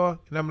Chinese store,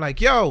 and I'm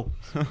like, yo,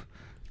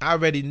 I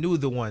already knew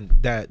the one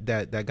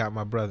that got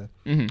my brother.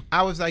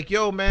 I was like,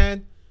 yo,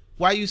 man,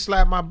 why you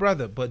slap my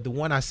brother? But the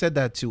one I said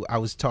that to, I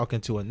was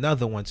talking to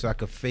another one so I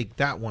could fake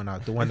that one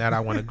out, the one that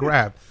I want to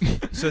grab.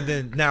 So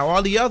then now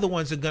all the other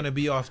ones are going to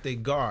be off their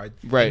guard.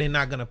 Right. And they're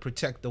not going to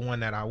protect the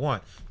one that I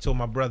want. So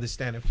my brother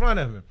stand in front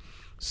of him.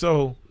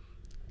 So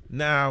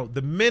now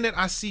the minute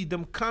I see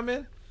them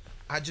coming,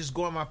 I just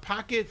go in my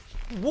pocket,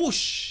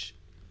 whoosh.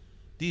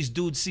 These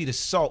dudes see the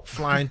salt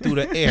flying through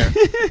the air,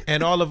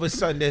 and all of a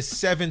sudden there's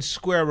 7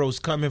 squirrels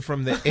coming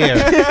from the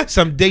air.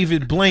 Some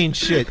David Blaine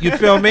shit. You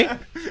feel me?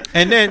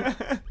 And then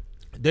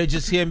they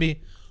just hear me.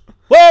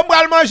 Oh,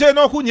 m'bral manger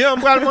no kounya,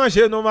 m'bral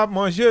manger no map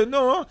manger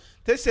no.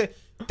 They say,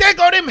 there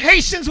go them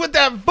Haitians with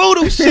that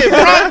voodoo shit,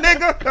 run,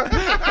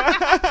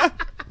 nigga.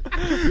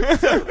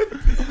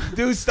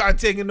 Dudes start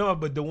taking off,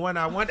 but the one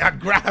I want, I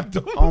grabbed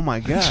him. Oh my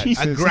God.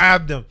 I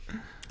grabbed him,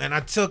 and I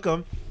took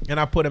him, and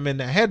I put him in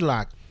the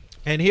headlock.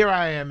 And here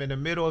I am in the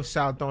middle of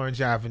South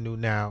Orange Avenue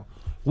now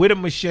with a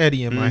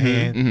machete in my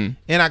hand.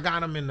 And I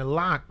got him in the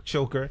lock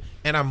choker,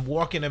 and I'm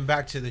walking him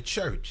back to the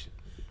church.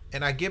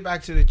 And I get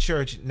back to the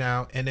church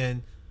now, and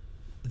then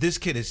this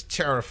kid is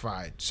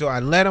terrified. So I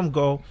let him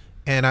go,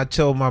 and I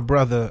told my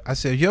brother, I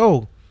said,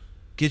 yo,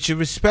 get your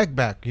respect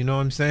back. You know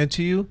what I'm saying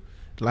to you?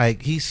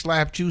 Like, he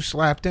slapped you,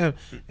 slapped him.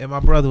 And my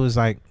brother was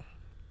like,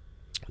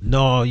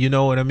 no, you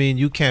know what I mean?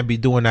 You can't be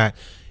doing that.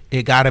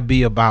 It got to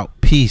be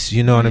about peace.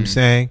 You know what I'm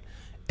saying?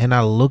 And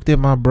I looked at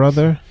my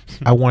brother.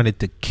 I wanted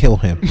to kill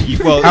him.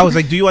 Well, I was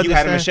like, do you understand? You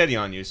had a machete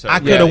on you. So I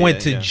could have went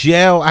to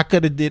jail. I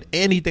could have did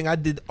anything. I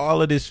did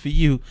all of this for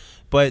you.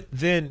 But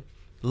then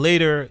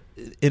later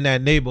in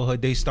that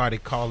neighborhood, they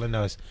started calling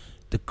us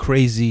the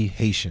crazy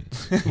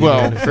Haitians.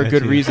 Well, for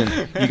good reason.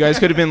 You guys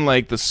could have been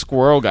like the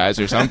squirrel guys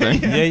or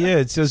something. Yeah,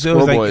 it's just, it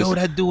was like, yo,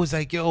 that dude was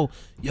like, yo,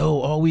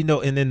 all we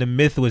know. And then the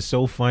myth was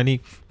so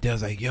funny. They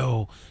was like,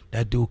 yo,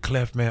 that dude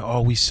Clef, man,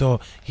 all we saw,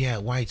 he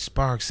had white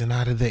sparks, and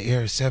out of the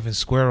air, 7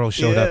 squirrels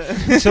showed up.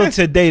 So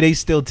today they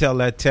still tell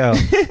that tale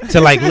to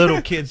like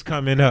little kids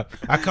coming up.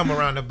 I come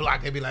around the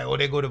block, they be like, oh,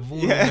 they go to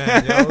Voodoo,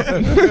 man,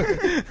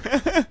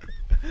 yo.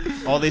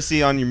 All they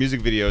see on your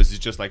music videos is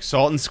just like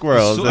salt and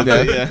squirrels.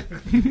 Yeah.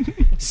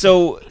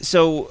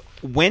 So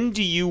when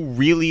do you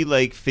really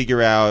like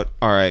figure out,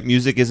 all right,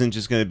 music isn't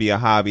just going to be a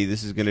hobby.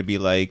 This is going to be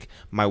like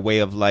my way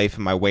of life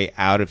and my way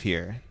out of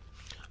here?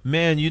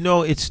 Man,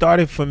 it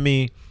started for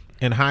me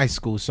in high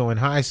school. So in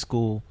high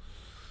school,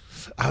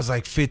 I was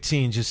like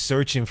 15 just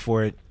searching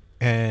for it.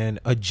 And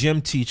a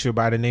gym teacher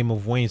by the name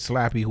of Wayne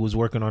Slappy, who was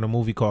working on a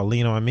movie called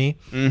Lean On Me,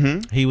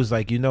 he was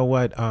like, you know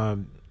what?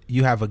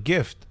 You have a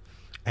gift.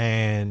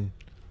 And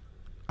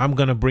I'm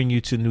going to bring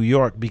you to New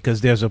York because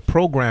there's a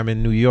program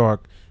in New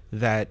York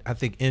that I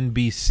think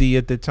NBC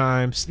at the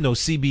time, no,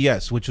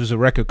 CBS, which was a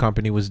record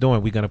company, was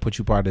doing. We're going to put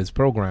you part of this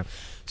program.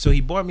 So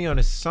he brought me on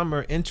a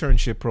summer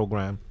internship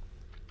program.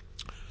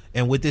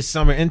 And with this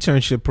summer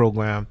internship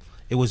program,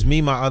 it was me,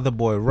 my other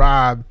boy,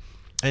 Rob.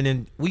 And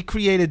then we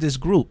created this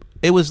group.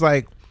 It was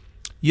like,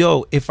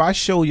 yo, if I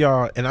show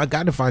y'all, and I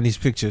got to find these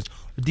pictures,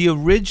 the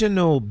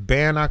original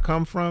band I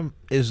come from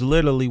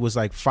was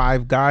like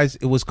 5 guys.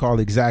 It was called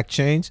Exact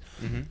Change.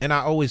 And I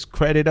always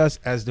credit us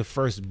as the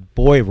first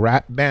boy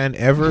rap band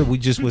ever. We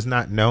just was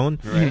not known.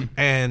 Right.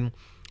 And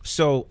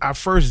so our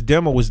first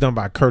demo was done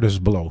by Curtis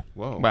Blow.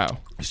 Whoa. Wow.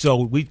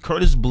 So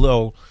Curtis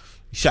Blow,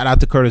 shout out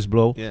to Curtis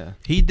Blow. Yeah.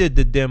 He did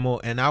the demo,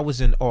 and I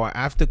was in awe.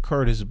 After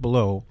Curtis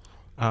Blow,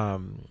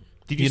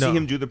 did you see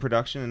him do the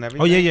production and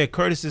everything? Oh yeah,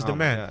 Curtis is the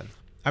man. God.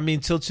 I mean,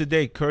 till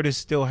today, Curtis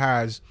still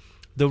has.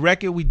 The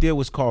record we did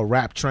was called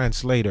Rap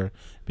Translator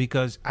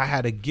because I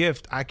had a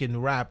gift. I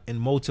can rap in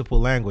multiple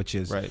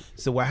languages. Right.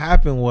 So what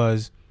happened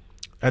was,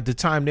 at the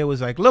time, they was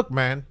like, look,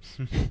 man,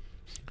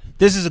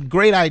 this is a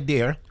great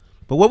idea,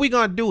 but what we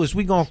going to do is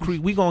we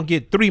gonna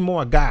get 3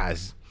 more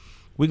guys.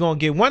 We're going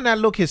to get one that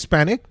look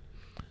Hispanic,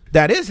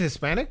 that is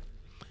Hispanic,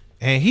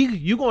 and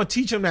you going to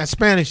teach him that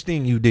Spanish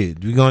thing you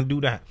did. We're going to do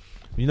that.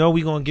 We're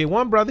going to get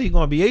one brother, he's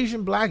going to be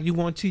Asian black, you're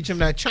going to teach him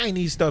that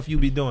Chinese stuff you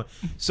be doing.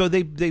 So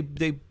they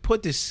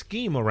put this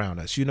scheme around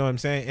us, you know what I'm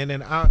saying? And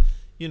then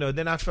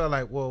I felt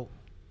like, well,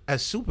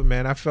 as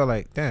Superman, I felt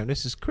like, damn,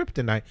 this is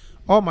kryptonite.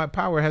 All my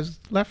power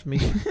has left me.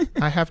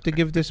 I have to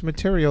give this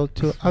material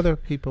to other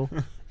people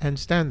and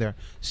stand there.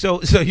 So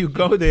you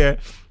go there,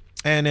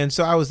 and then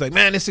so I was like,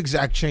 man, this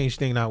Exact Change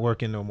thing not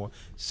working no more.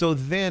 So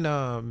then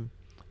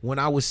when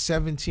I was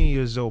 17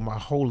 years old, my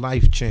whole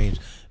life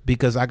changed.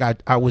 Because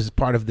I was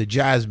part of the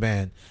jazz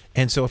band.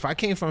 And so if I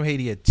came from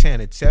Haiti at 10,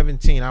 at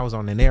 17, I was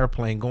on an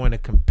airplane going to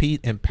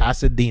compete in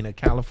Pasadena,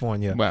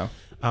 California. Wow.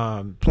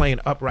 Playing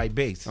upright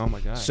bass. Oh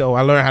my God. So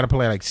I learned how to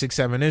play like 6,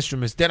 7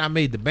 instruments. Then I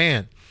made the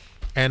band.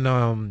 And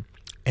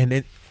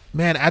then,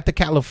 man, at the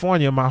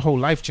California, my whole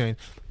life changed.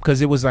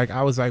 Because it was like,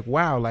 I was like,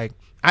 wow, like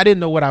I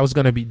didn't know what I was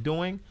going to be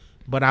doing.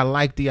 But I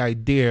like the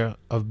idea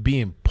of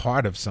being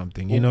part of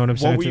something. You know what I'm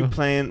saying?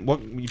 What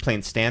were you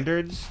playing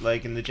standards,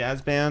 like in the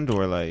jazz band,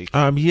 or like?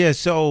 Yeah.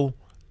 So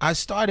I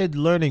started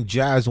learning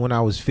jazz when I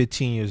was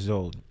 15 years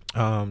old.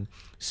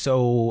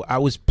 So I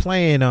was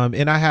playing,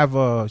 and I have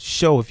a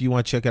show if you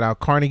want to check it out,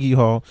 Carnegie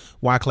Hall,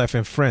 Wyclef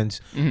and Friends,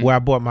 where I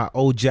brought my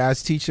old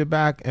jazz teacher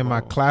back and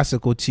my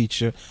classical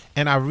teacher,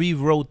 and I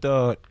rewrote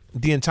the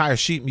entire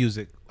sheet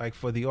music. Like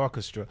for the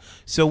orchestra.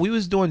 So we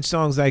was doing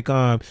songs like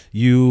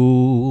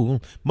you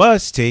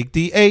must take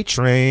the A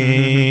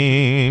train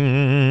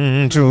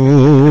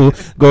to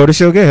go to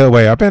Sugar Hill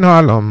way up in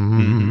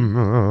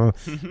Harlem.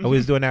 I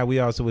was doing that. We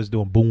also was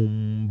doing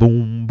boom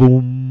boom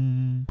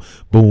boom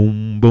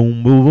boom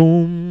boom boom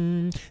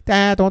boom.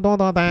 You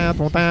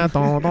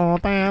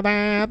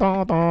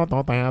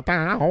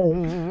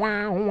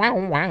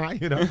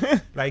know,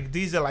 like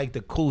these are like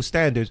the cool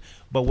standards.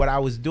 But what I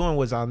was doing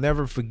was, I'll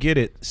never forget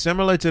it.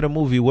 Similar to the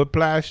movie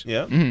Whiplash,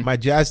 my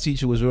jazz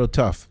teacher was real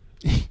tough.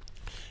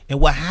 And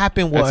what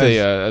happened was,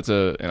 that's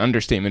an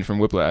understatement from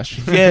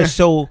Whiplash. Yeah.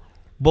 So,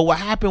 but what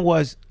happened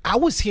was, I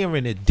was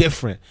hearing it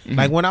different.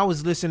 Like when I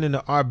was listening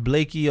to Art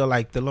Blakey or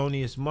like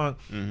Thelonious Monk,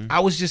 I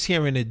was just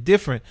hearing it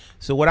different.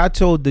 So what I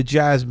told the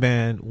jazz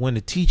band when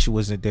the teacher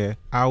wasn't there,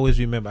 I always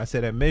remember, I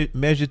said at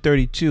measure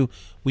 32,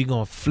 we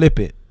gonna flip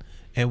it.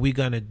 And we're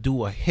going to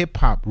do a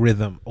hip-hop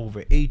rhythm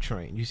over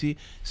A-Train, you see?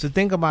 So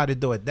think about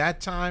it, though. At that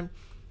time,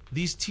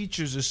 these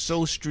teachers are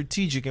so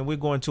strategic, and we're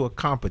going to a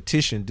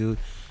competition, dude.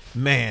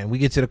 Man, we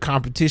get to the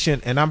competition,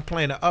 and I'm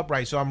playing the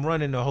upright, so I'm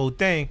running the whole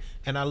thing,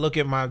 and I look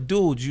at my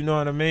dudes, you know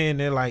what I mean?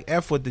 They're like,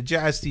 F what the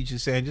jazz teacher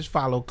saying, just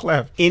follow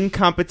Clef. In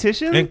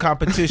competition? In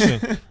competition.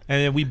 And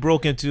then we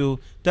broke into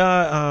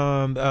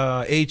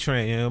the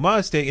A-Train, you know,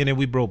 mistake, and then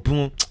we broke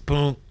boom,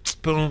 boom,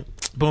 boom,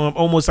 boom,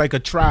 almost like a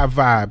tribe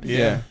vibe.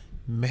 Yeah.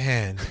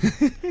 Man,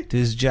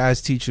 this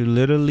jazz teacher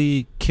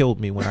literally killed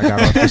me when I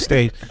got off the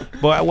stage.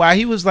 But while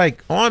he was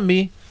like on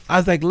me, I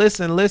was like,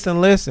 listen.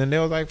 They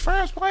was like,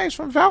 first place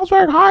from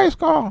Felsberg High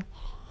School,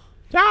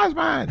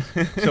 Jasmine.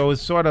 So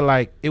it's sort of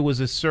like it was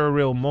a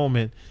surreal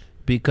moment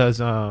because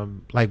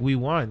like we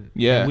won.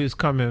 Yeah. And we was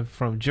coming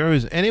from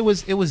Jersey, and it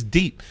was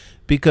deep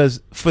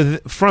because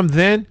from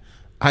then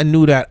I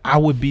knew that I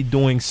would be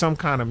doing some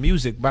kind of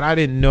music, but I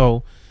didn't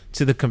know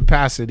to the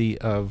capacity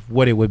of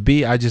what it would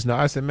be. I just know.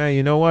 I said, man,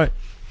 you know what?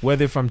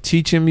 Whether if I'm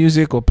teaching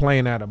music or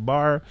playing at a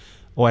bar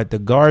or at the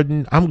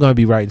garden, I'm going to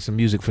be writing some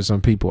music for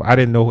some people. I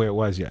didn't know who it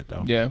was yet,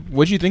 though. Yeah.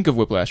 What'd you think of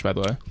Whiplash, by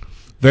the way?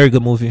 Very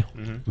good movie.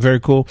 Very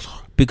cool.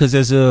 Because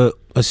as a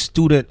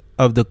student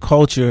of the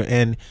culture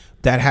and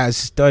that has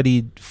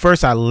studied,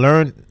 first I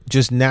learned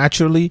just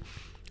naturally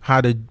how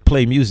to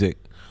play music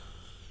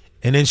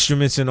and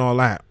instruments and all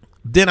that.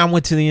 Then I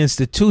went to the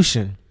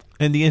institution,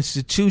 and the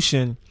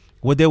institution,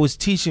 what they was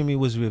teaching me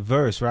was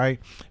reverse, right?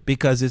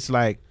 Because it's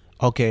like,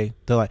 okay,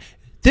 they're like,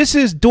 this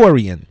is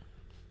Dorian.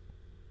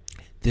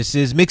 This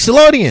is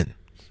Mixolydian.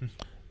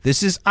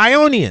 This is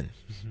Ionian.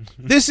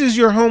 This is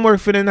your homework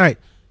for the night.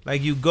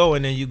 Like you go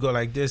and then you go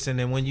like this. And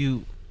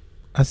then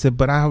I said,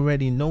 but I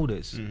already know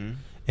this.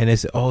 And they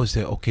said,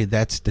 okay,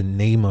 that's the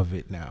name of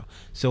it now.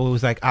 So it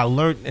was like I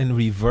learned in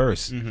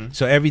reverse.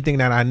 So everything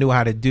that I knew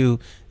how to do,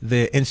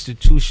 the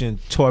institution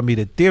taught me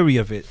the theory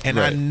of it. And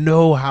I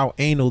know how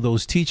anal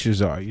those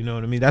teachers are. You know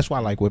what I mean? That's why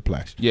I like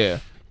Whiplash. Yeah.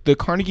 The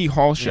Carnegie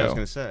Hall show. I was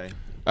going to say.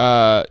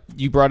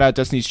 You brought out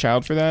Destiny's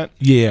Child for that?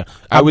 Yeah.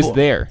 I was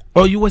there.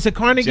 Oh, you was at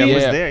Carnegie? Jeff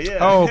was Yeah. there, yeah.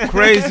 Oh,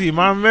 crazy,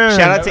 my man.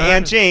 Shout out to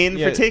Aunt Jane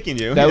for taking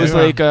you. That was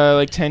like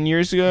 10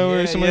 years ago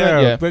or something like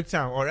that? Yeah. Big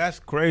time. Oh, that's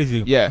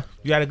crazy. Yeah.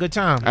 You had a good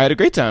time. I had a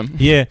great time.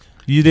 Yeah.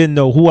 You didn't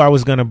know who I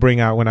was going to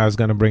bring out when I was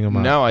going to bring him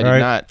out. No, I did right?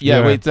 not.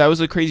 Yeah, wait, that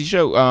was a crazy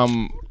show.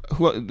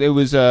 It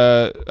was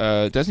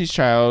Destiny's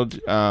Child.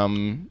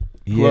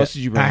 Who else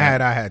did you bring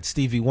out? I had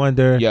Stevie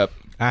Wonder. Yep.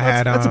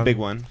 That's a big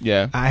one.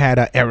 Yeah. I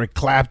had Eric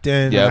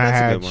Clapton. Yeah, I that's a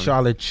had good one.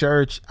 Charlotte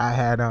Church. I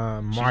had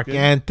Mark good.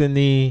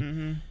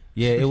 Anthony.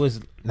 Yeah, it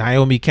was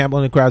Naomi Campbell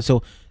in the crowd.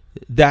 So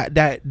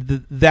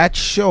that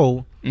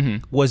show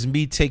was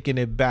me taking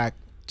it back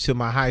to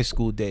my high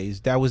school days.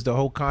 That was the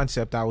whole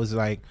concept.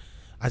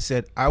 I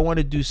said, I want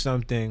to do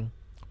something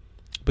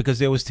because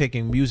they was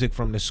taking music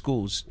from the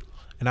schools.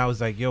 And I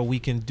was like, yo, we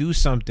can do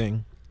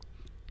something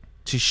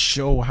to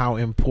show how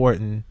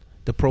important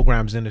the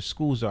programs in the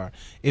schools are.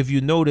 If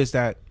you notice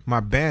that my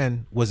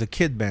band was a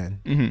kid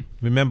band,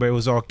 remember it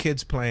was all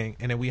kids playing,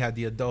 and then we had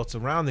the adults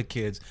around the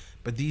kids,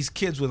 but these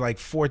kids were like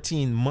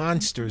 14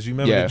 monsters.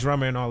 Remember the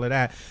drummer and all of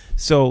that.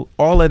 So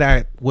all of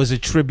that was a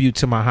tribute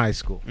to my high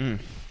school.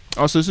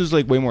 Also, this was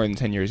like way more than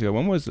 10 years ago.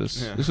 When was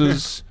this? Yeah.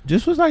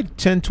 This was like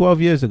 10,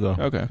 12 years ago.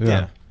 Okay.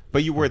 Yeah.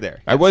 But you were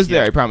there. I was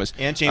there, I promise.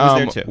 Aunt Jane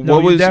was there too. No,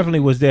 you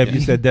definitely was there if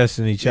you said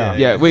Destiny Child.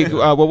 Yeah, wait,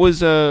 what was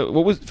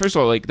first of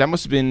all, like that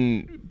must have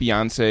been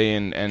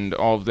Beyonce and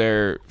all of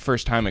their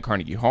first time at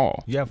Carnegie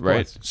Hall. Yeah, of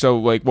right. course. So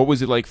like what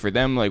was it like for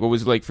them? Like what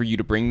was it like for you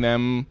to bring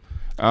them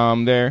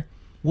there?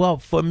 Well,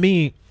 for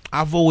me,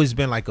 I've always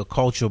been like a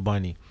culture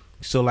bunny.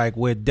 So like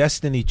with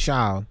Destiny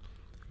Child,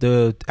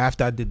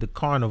 after I did the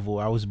carnival,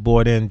 I was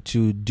brought in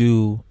to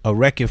do a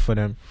record for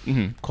them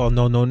called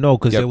No No No,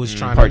 because they was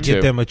trying to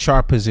get them a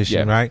chart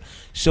position, right?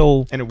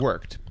 So and it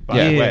worked.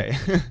 By the way.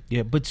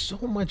 Yeah, but so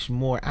much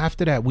more.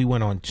 After that, we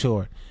went on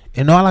tour,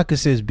 and all I could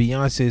say is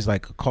Beyonce is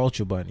like a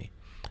culture bunny.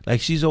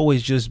 Like she's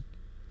always just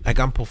like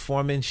I'm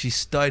performing, she's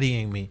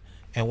studying me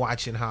and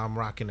watching how I'm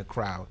rocking the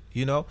crowd,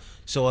 you know.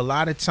 So a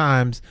lot of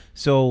times,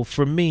 so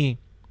for me,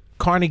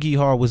 Carnegie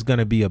Hall was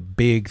gonna be a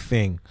big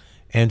thing.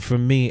 And for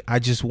me, I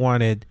just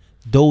wanted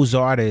those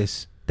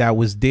artists that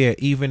was there,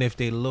 even if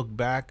they look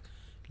back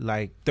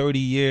like 30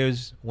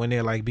 years when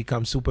they're like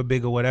become super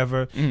big or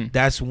whatever,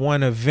 that's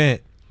one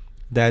event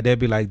that they'd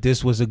be like,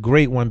 this was a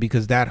great one,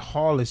 because that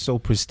hall is so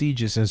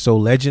prestigious and so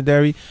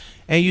legendary.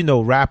 And you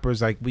know,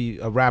 rappers, like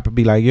a rapper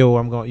be like, yo,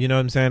 I'm going, you know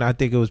what I'm saying? I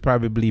think it was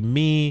probably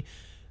me,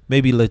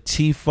 maybe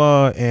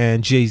Latifah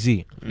and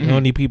Jay-Z. The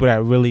only people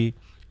that really,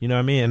 you know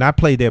what I mean? And I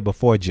played there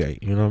before Jay,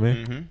 you know what I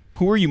mean?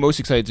 Who were you most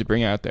excited to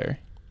bring out there?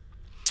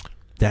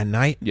 That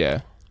night, Yeah.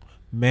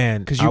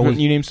 man, Because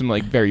you named some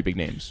like very big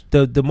names.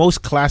 the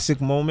most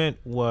classic moment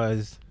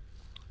was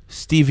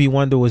Stevie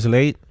Wonder was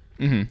late,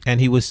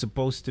 and he was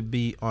supposed to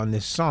be on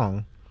this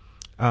song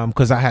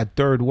because I had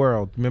Third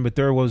World. Remember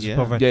Third World was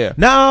performing, Yeah.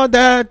 Now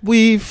that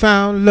we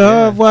found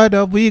love, what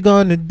are we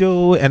gonna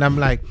do? And I'm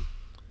like,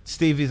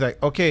 Stevie's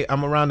like, okay,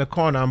 I'm around the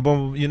corner, I'm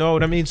boom, you know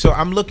what I mean? So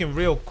I'm looking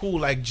real cool,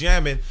 like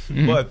jamming,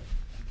 but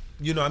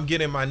you know, I'm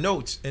getting my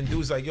notes, and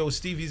dude's like, yo,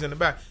 Stevie's in the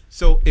back.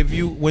 So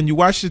when you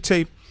watch the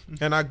tape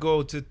and I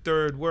go to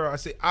Third World, I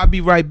say, I'll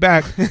be right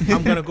back.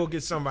 I'm going to go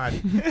get somebody.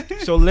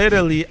 So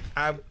literally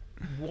I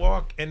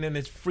walk, and then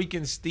it's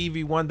freaking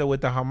Stevie Wonder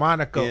with the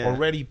harmonica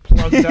already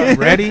plugged up,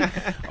 ready.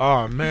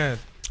 Oh man,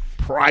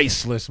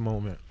 priceless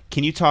moment.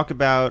 Can you talk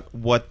about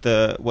what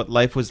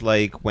life was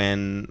like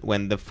when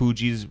the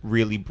Fugees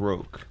really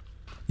broke?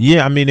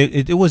 Yeah, I mean,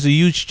 it was a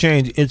huge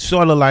change. It's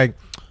sort of like,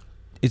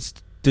 it's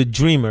the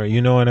dreamer,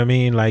 you know what I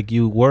mean? Like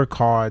you work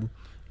hard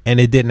and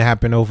it didn't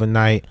happen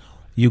overnight.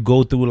 you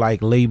go through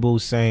like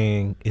labels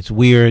saying it's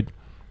weird,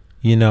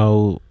 you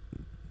know,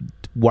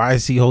 why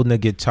is he holding a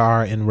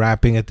guitar and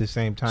rapping at the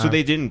same time? So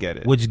they didn't get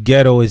it. Which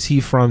ghetto is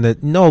he from?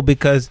 That no,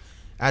 because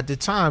at the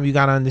time you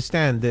gotta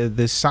understand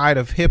the side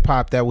of hip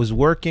hop that was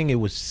working, it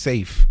was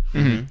safe.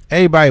 Mm-hmm.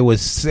 Everybody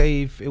was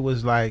safe. It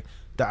was like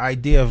the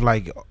idea of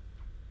like,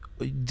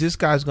 this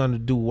guy's gonna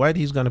do what?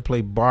 He's gonna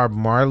play Bob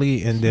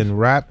Marley and then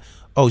rap.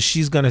 Oh,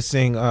 she's gonna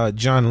sing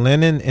John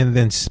Lennon and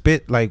then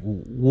spit. Like,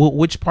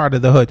 which part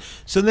of the hood?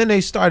 So then they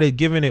started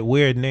giving it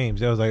weird names.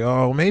 They was like,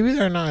 oh, maybe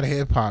they're not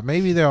hip hop,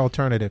 maybe they're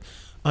alternative.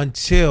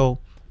 Until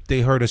they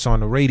heard us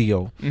on the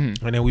radio, and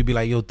then we'd be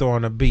like, yo, throw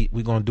on a beat,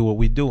 we're gonna do what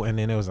we do. And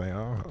then it was like,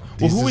 oh,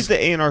 well, who was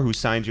the A&R who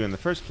signed you in the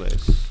first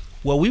place?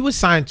 Well, we were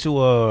signed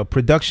to a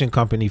production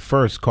company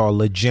first called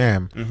La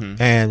Jam,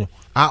 and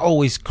I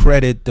always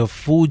credit the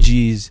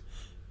Fugees,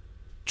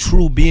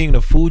 true being the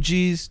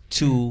Fugees,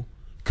 to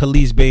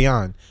Khalees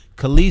Bayan.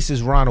 Khalees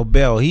is Ronald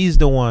Bell. He's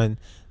the one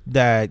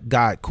that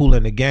got Kool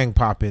and the Gang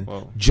popping,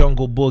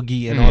 Jungle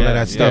Boogie and all of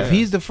that stuff.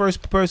 He's the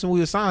first person we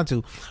were signed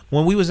to.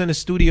 When we was in the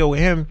studio with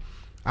him,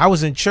 I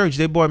was in church.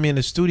 They brought me in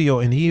the studio,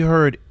 and he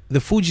heard the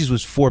Fugees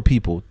was 4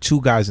 people, 2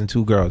 guys and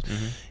 2 girls.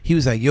 He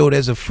was like, yo,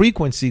 there's a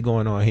frequency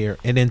going on here.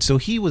 And then so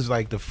he was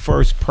like the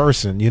first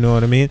person, you know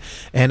what I mean?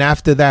 And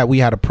after that, we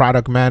had a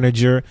product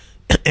manager.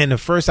 And the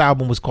first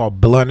album was called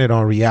Blunted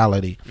on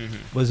Reality.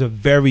 It was a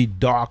very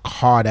dark,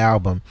 hard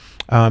album.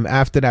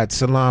 After that,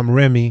 Salam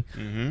Remy,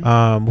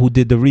 who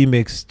did the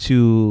remix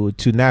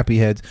to Nappy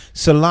Heads.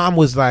 Salam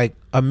was like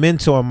a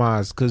mentor of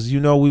mine because, you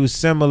know, we was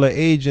similar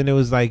age, and it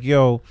was like,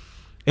 yo,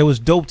 it was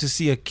dope to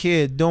see a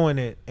kid doing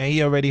it, and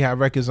he already had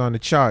records on the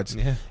charts.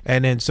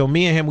 And then so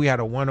me and him, we had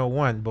a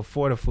 101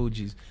 before the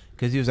Fugees,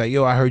 because he was like,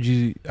 yo, I heard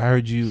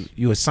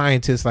you a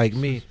scientist like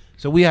me.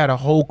 So we had a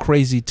whole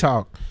crazy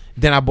talk.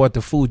 Then I bought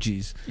the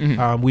Fugees.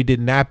 We did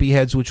Nappy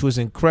Heads, which was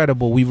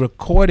incredible. We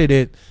recorded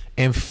it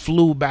and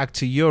flew back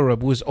to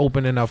Europe. We was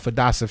opening up for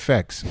Das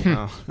Effects.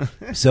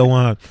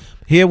 So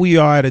here we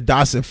are at a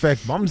Das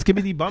Effect. Bums,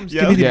 skibbity bums,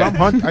 skibbity bum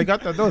hunt. I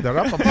got the door. The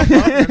rap,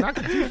 and I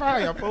can see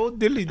fire. Oh,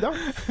 dilly dum.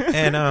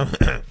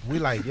 And we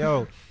like,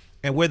 yo,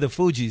 and we're the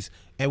Fugees,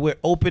 and we're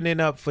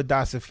opening up for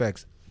Das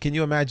Effects. Can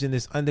you imagine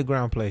this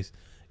underground place?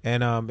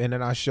 And then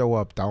I show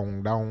up,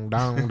 dong, dong,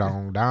 dong,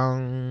 dong,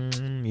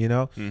 dong, you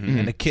know,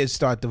 and the kids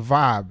start to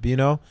vibe, you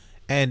know,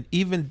 and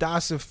even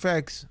Das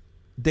Effects,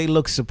 they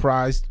look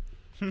surprised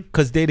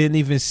because they didn't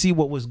even see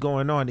what was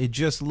going on. It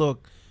just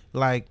looked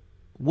like,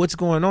 what's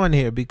going on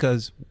here?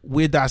 Because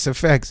we're Das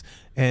Effects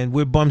and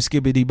we're Bum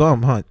Skibbity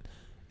Bum Hunt,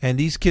 and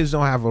these kids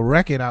don't have a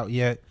record out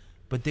yet,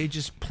 but they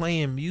just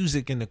playing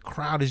music and the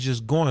crowd is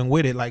just going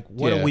with it. Like,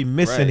 what are we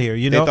missing here?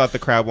 You know, they thought the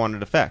crowd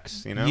wanted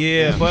effects. You know,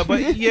 but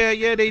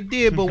they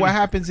did. But what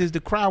happens is the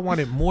crowd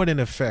wanted more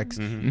than effects,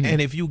 and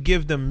if you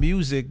give them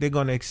music, they're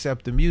gonna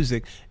accept the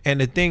music.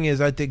 And the thing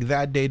is, I think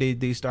that day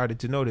they started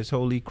to notice,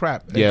 holy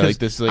crap, like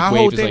this like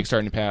wave is like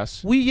starting to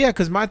pass.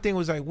 Because my thing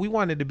was like, we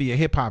wanted to be a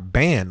hip hop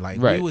band.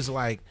 Like we was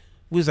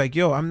like,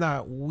 yo, I'm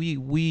not,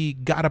 we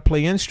gotta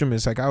play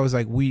instruments. Like I was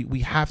like,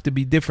 we have to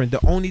be different.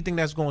 The only thing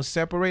that's gonna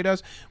separate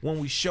us when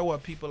we show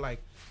up, people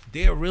like,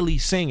 they're really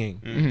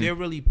singing, they're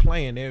really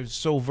playing, they're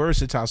so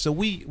versatile. So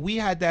we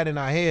had that in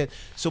our head.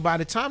 So by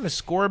the time the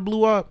score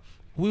blew up,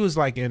 we was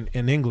like in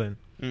England,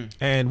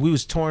 and we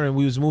was touring,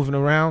 we was moving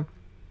around.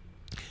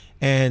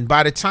 And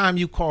by the time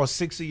you call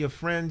 6 of your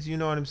friends, you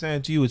know what I'm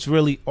saying to you, it's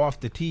really off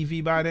the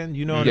TV by then,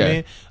 you know what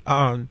I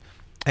mean?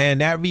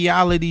 And that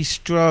reality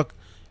struck.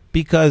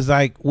 Because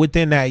like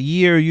within that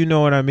year, you know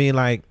what I mean?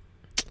 Like,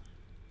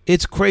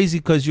 it's crazy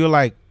because you're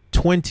like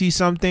 20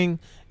 something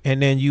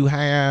and then you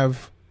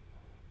have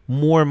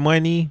more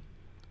money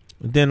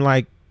than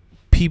like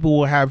people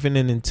will have in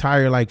an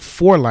entire like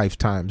 4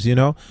 lifetimes, you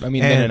know? I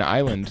mean, than an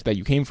island that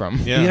you came from.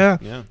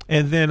 Yeah.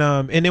 And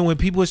then when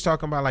people was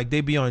talking about like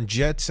they be on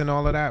jets and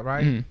all of that,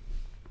 right?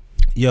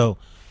 Yo,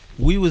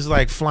 we was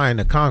like flying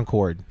the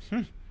Concorde.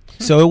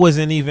 So it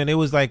wasn't even, it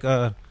was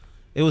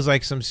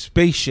like some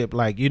spaceship,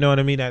 like, you know what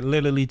I mean, that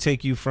literally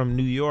take you from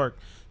New York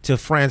to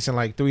France in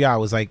like 3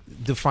 hours, like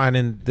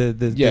defining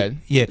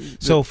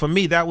So for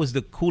me, that was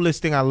the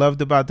coolest thing I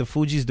loved about the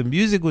Fugees. The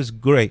music was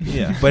great,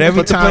 but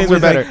every time we're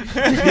better.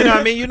 Like, you know what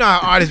I mean? You know how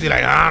artists be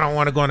like, I don't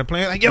want to go on the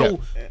plane. Like, yo,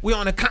 we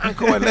on the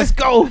Concorde, let's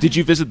go. Did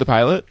you visit the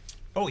pilot?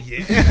 Oh yeah,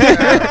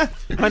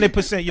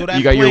 100%. Yo, that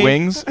you got your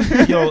wings.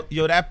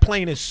 Yo, that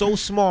plane is so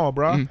small,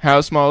 bro.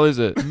 How small is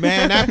it?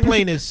 Man, that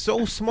plane is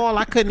so small.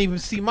 I couldn't even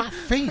see my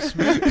face,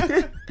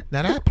 man.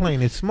 Now that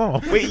plane is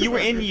small. Wait, you were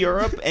in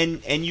Europe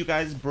and you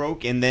guys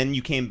broke, and then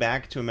you came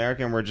back to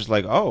America, and we're just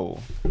like, oh,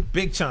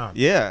 big time.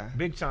 Yeah,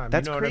 big time.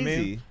 That's you know crazy. What I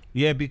mean?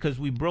 Yeah, because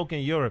we broke in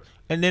Europe,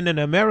 and then in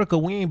America,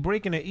 we ain't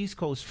breaking the East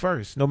Coast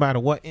first, no matter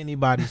what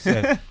anybody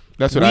said.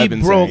 That's what I've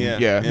been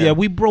saying. Yeah,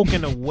 we broke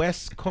in the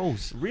West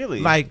Coast. Really?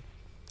 Like,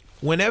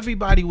 when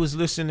everybody was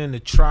listening to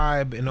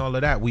Tribe and all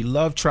of that, we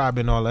love Tribe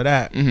and all of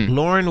that.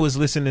 Lauren was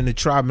listening to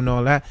Tribe and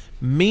all that.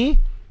 Me,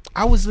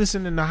 I was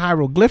listening to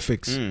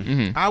hieroglyphics.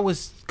 Mm-hmm. I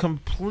was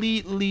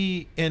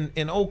completely in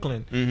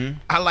Oakland. Mm-hmm.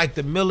 I like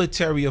the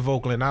military of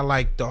Oakland. I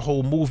like the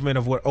whole movement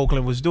of what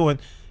Oakland was doing.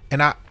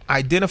 And I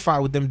identify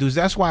with them dudes.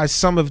 That's why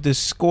some of the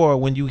score,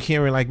 when you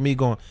hearing like me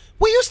going,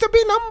 we used to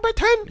be number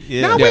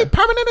 10. Now we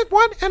permanent at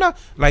 1. And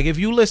like if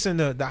you listen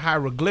to the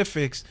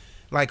hieroglyphics,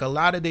 like a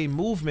lot of their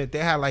movement, they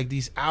had like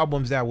these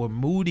albums that were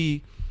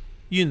moody.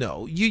 You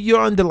know, you're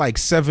under like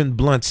 7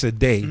 blunts a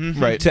day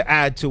Right. to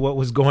add to what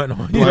was going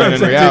on. You Right, know what in I'm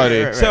saying?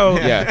 reality. Right. So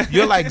Yeah.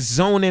 you're like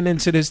zoning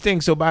into this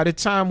thing. So by the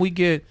time we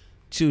get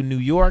to New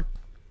York,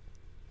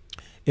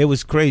 it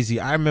was crazy.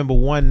 I remember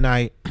one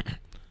night,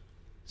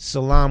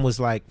 Salam was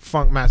like,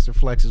 Funk Master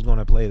Flex is going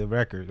to play the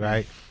record,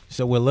 right?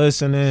 So we're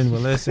listening.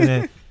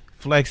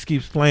 Flex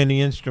keeps playing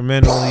the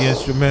instrumental,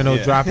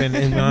 dropping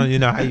in, you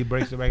know how he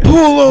breaks the record.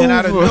 Pull And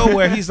out of over.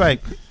 nowhere, he's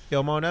like,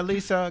 yo, Mona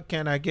Lisa,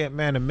 can I get,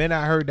 man, the minute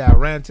I heard that, I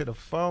ran to the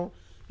phone.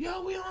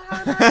 Yo, we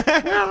on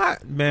that.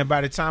 Man, by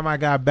the time I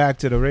got back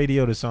to the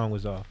radio, the song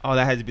was off. Oh,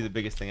 that had to be the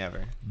biggest thing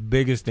ever.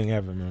 Biggest thing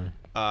ever, man.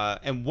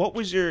 And what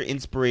was your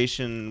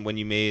inspiration when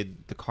you made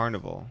the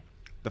Carnival,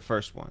 the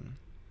first one?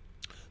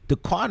 The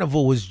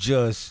Carnival was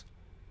just,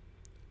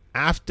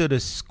 after the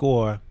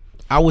score,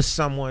 I was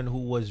someone who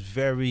was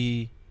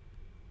very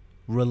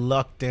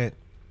reluctant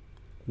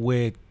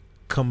with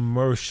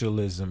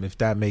commercialism, if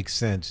that makes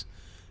sense.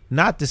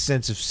 Not the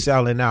sense of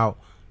selling out,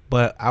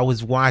 but I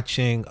was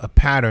watching a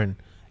pattern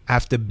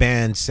after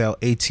bands sell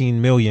 18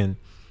 million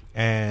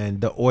and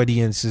the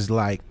audience is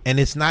like, and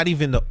it's not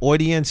even the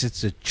audience,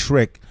 it's a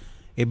trick.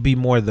 It'd be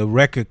more the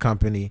record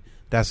company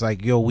that's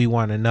like, yo, we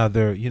want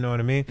another, you know what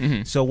I mean?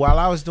 Mm-hmm. So while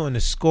I was doing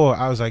the score,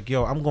 I was like,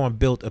 yo, I'm going to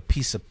build a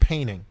piece of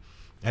painting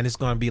and it's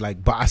going to be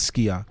like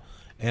Basquiat.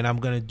 And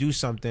I'm going to do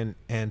something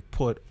and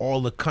put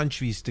all the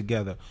countries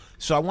together.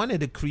 So I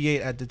wanted to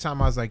create, at the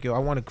time I was like, yo, I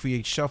want to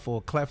create shuffle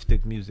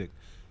eclectic music,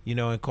 you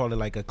know, and call it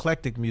like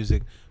eclectic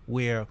music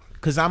where,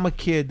 because I'm a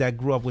kid that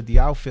grew up with the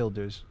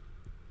Outfielders.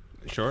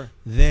 Sure.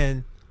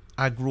 Then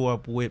I grew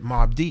up with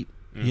Mobb Deep,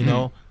 you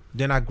know.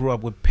 Then I grew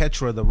up with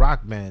Petra, the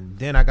rock band.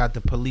 Then I got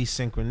the Police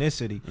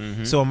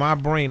Synchronicity. So in my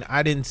brain,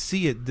 I didn't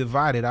see it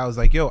divided. I was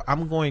like, yo,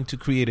 I'm going to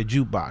create a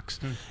jukebox.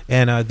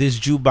 And this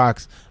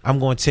jukebox, I'm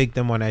going to take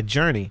them on that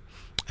journey.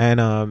 And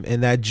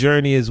that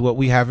journey is what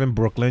we have in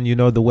Brooklyn, you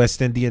know, the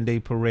West Indian Day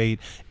Parade.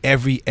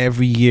 Every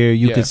year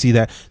you could see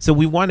that. So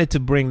we wanted to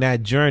bring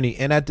that journey.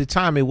 And at the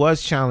time it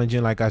was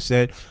challenging, like I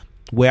said.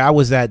 Where I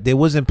was at, they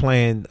wasn't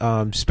playing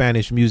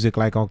Spanish music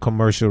like on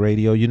commercial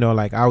radio. You know,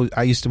 like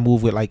I used to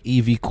move with like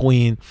Evie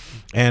Queen.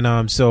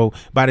 And so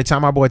by the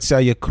time I bought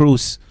Celia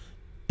Cruz,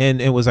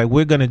 and it was like,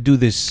 we're going to do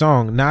this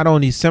song, not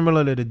only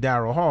similar to the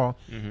Daryl Hall,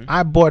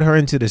 I brought her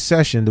into the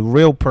session, the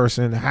real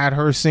person, had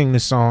her sing the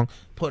song,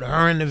 put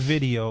her in the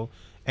video.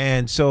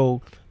 And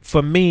so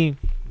for me,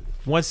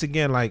 once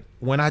again, like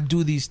when I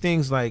do these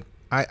things, like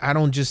I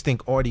don't just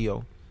think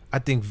audio. I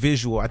think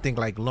visual. I think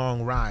like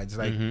long rides.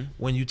 Like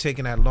when you're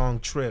taking that long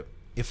trip,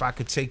 if I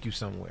could take you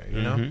somewhere,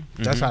 you know?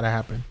 That's how that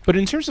happened. But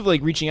in terms of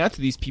like reaching out to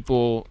these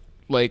people,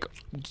 like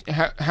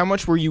how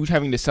much were you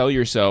having to sell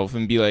yourself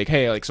and be like,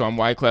 hey, like, so I'm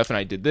Wyclef and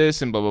I did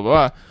this and blah, blah,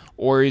 blah.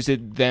 Or is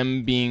it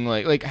them being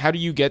like how do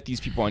you get these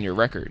people on your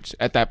records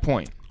at that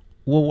point?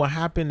 Well, what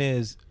happened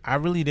is I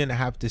really didn't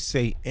have to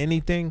say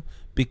anything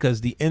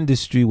because the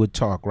industry would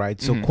talk,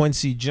 right? So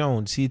Quincy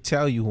Jones, he'd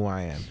tell you who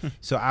I am.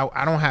 So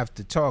I don't have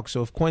to talk.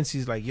 So if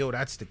Quincy's like, yo,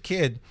 that's the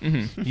kid,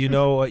 you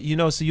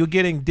know, so you're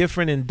getting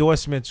different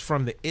endorsements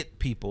from the it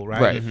people,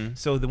 right?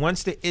 So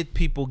once the it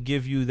people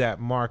give you that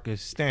marker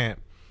stamp,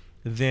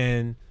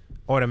 then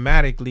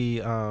automatically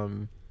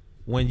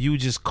when you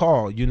just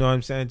call, you know what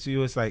I'm saying to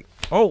you, it's like,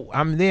 oh,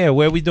 I'm there.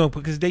 Where are we doing?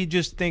 Because they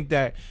just think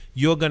that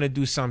you're going to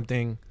do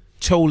something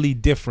totally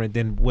different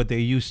than what they're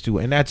used to,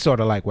 and that's sort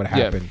of like what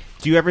happened.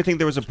 Do you ever think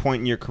there was a point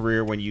in your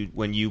career when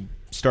you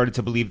started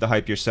to believe the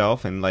hype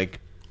yourself and like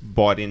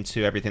bought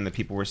into everything that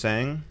people were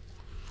saying?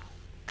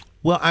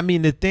 Well, I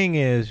mean, the thing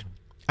is,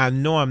 I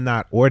know I'm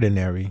not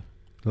ordinary.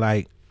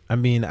 Like, I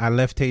mean, I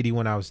left Haiti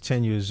when I was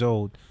 10 years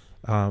old.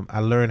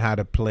 I learned how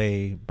to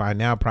play by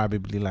now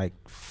probably like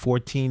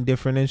 14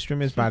 different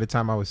instruments by the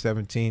time I was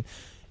 17.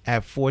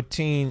 At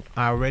 14,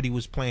 I already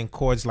was playing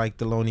chords like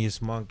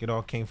Thelonious Monk. It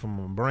all came from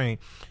my brain.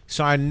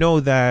 So I know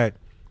that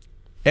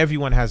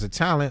everyone has a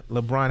talent.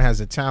 LeBron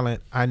has a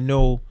talent. I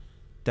know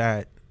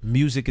that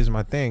music is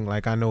my thing.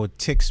 Like, I know it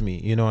ticks me.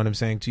 You know what I'm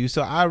saying to you?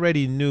 So I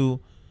already knew,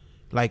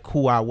 like,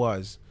 who I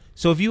was.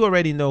 So if you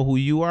already know who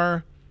you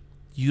are,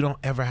 you don't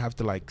ever have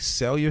to, like,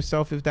 sell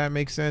yourself, if that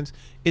makes sense.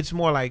 It's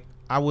more like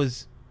I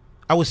was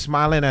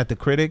smiling at the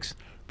critics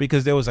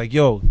because they was like,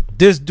 yo,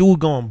 this dude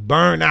gonna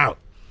burn out.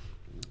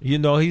 You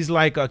know, he's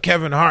like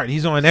Kevin Hart.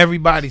 He's on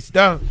everybody's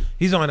stuff.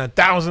 He's on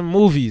 1,000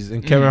 movies,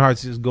 and Kevin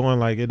Hart's just going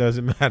like it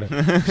doesn't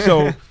matter.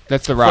 So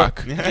that's The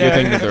Rock. Your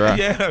thing is The Rock.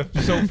 Yeah.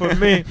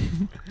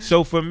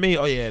 So for me,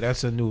 oh yeah,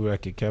 that's a new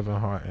record, Kevin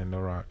Hart and The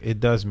Rock. It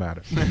does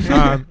matter.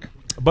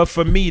 But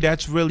for me,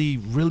 that's really,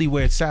 really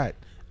where it's at.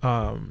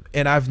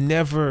 And I've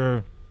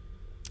never,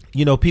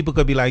 you know, people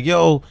could be like,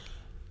 yo,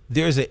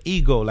 there's an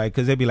ego, like,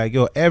 because they'd be like,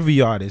 yo, every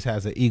artist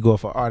has an ego.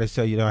 If an artist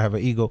tell you don't have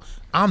an ego,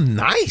 I'm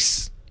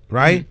nice,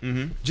 right?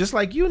 Just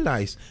like you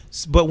nice.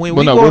 But when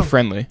we're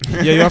friendly.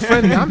 Yeah, you're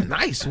friendly. I'm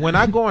nice. When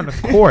I go on the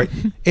court,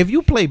 if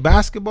you play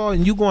basketball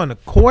and you go on the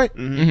court,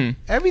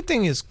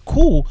 everything is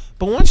cool.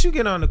 But once you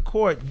get on the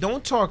court,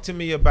 don't talk to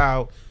me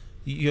about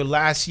your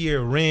last year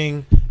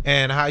ring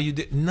and how you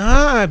did.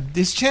 Nah,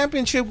 this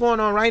championship going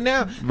on right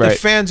now. Right. The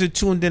fans are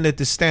tuned in at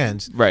the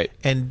stands. Right.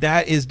 And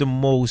that is the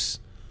most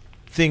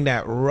thing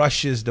that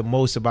rushes the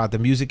most about the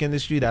music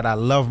industry, that I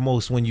love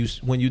most, when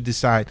you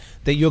decide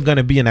that you're going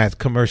to be in that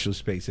commercial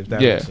space, if that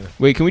makes sense.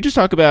 Wait, can we just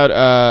talk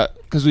about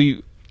because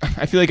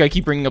I feel like I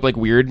keep bringing up like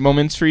weird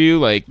moments for you.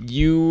 Like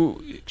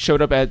you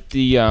showed up at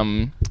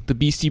the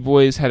Beastie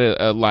Boys had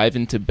a Live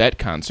in Tibet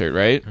concert,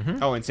 right?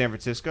 Oh, in San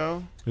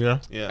Francisco. Yeah.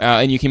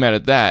 And you came out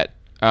of that.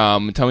 Tell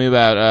me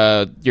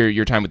about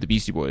your time with the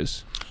Beastie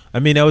Boys. I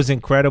mean, that was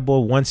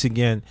incredible. Once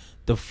again,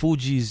 the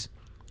Fugees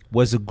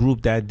was a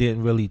group that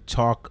didn't really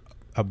talk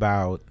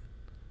about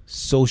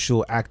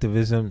social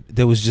activism.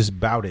 They was just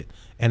about it.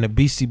 And the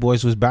Beastie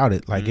Boys was about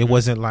it. Like, it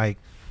wasn't like,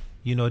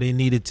 they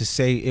needed to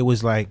say, it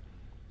was like,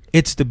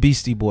 it's the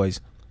Beastie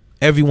Boys.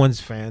 Everyone's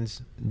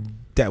fans.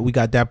 That we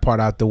got that part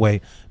out the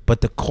way.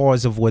 But the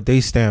cause of what they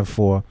stand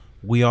for,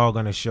 we all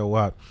gonna show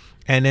up.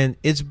 And then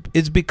it's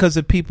because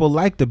of people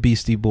like the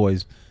Beastie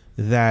Boys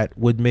that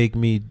would make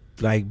me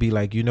like be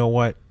like, you know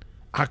what?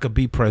 I could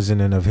be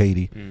president of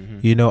Haiti.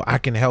 I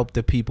can help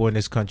the people in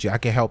this country. I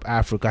can help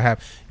Africa. I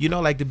have,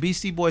 like the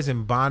Beastie Boys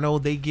and Bono,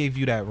 they gave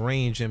you that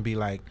range and be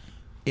like,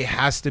 it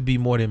has to be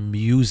more than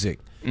music.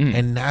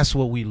 And that's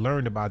what we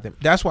learned about them.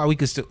 That's why we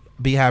could still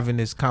be having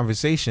this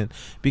conversation,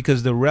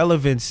 because the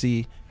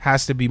relevancy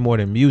has to be more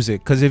than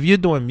music. Because if you're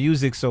doing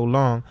music so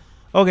long,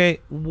 okay,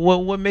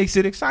 what makes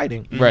it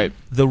exciting? Right.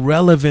 The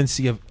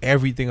relevancy of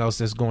everything else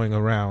that's going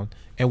around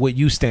and what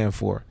you stand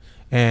for.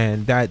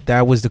 And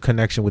that was the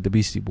connection with the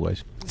Beastie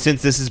Boys.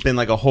 Since this has been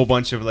like a whole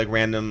bunch of like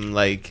random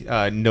like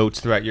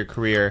notes throughout your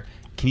career,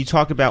 can you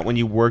talk about when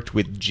you worked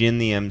with Jin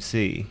the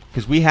MC?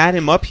 Because we had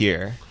him up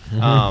here,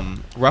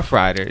 Rough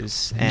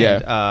Riders,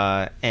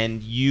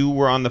 and you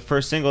were on the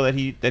first single that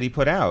he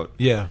put out.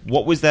 Yeah.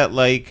 What was that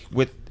like?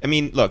 With I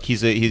mean, look, he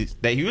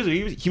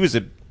was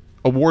a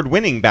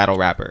award-winning battle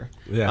rapper.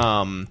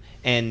 Yeah.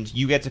 And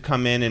you get to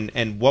come in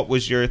and what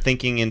was your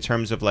thinking in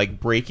terms of like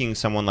breaking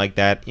someone like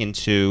that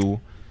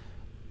into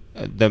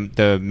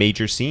the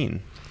major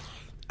scene?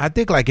 I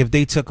think like if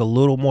they took a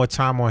little more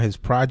time on his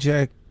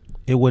project,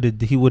 he would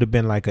have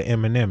been like an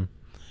Eminem,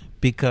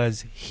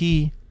 because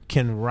he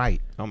can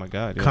write. Oh my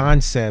God, yeah.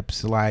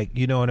 Concepts, like,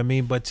 you know what I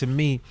mean? But to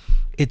me,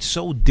 it's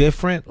so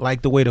different,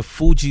 like the way the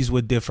Fugees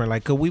were different.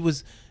 Like, cause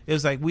it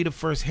was like we the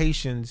first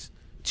Haitians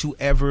to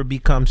ever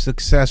become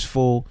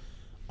successful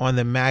on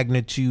the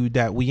magnitude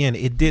that we in.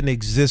 It didn't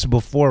exist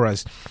before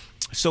us.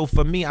 So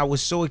for me, I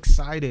was so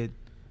excited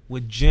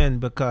with Jin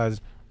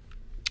because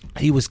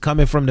he was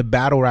coming from the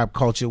battle rap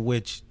culture,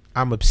 which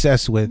I'm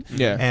obsessed with.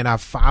 Yeah. And I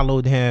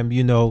followed him,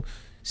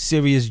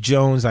 Sirius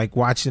Jones, like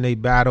watching they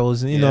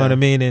battles, and you know what I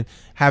mean? And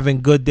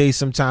having good days,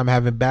 sometimes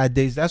having bad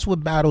days. That's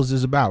what battles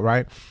is about,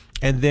 right?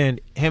 And then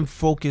him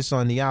focus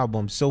on the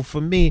album. So for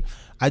me,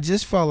 I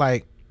just felt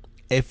like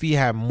if he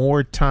had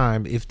more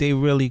time, if they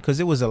really, because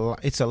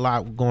it's a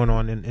lot going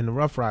on in the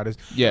Rough Riders.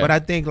 Yeah. But I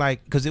think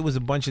like, because it was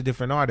a bunch of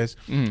different artists,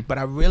 but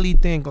I really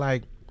think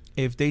like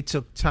if they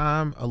took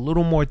time, a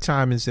little more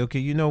time, and say, okay,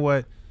 you know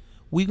what?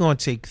 We're going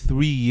to take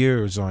 3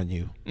 years on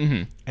you,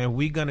 and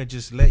we're going to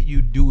just let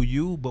you do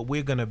you, but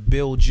we're going to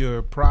build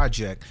your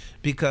project.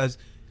 Because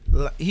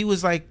he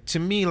was like, to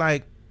me,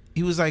 like,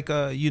 he was like,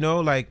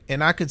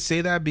 and I could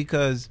say that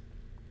because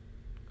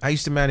I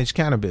used to manage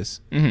cannabis.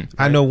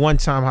 I know one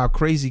time how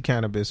crazy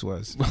cannabis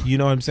was. You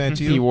know what I'm saying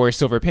to you? He wore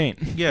silver paint.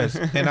 Yes,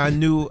 and I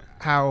knew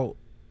how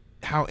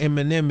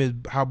Eminem is,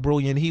 how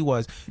brilliant he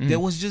was. There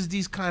was just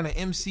these kind of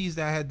MCs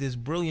that had this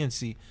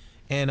brilliancy,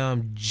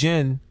 and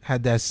Jin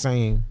had that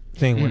same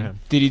thing with him.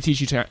 Did he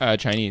teach you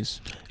Chinese?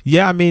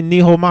 Yeah, I mean, Ni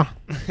Hao Ma.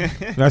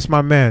 That's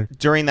my man.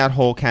 During that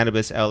whole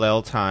Cannabis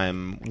LL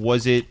time,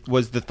 was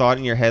the thought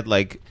in your head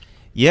like,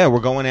 yeah, we're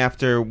going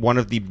after one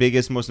of the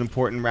biggest, most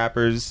important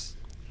rappers,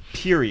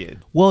 period?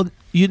 Well,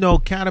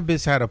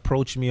 Cannabis had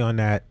approached me on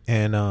that,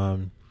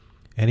 and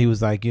he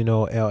was like,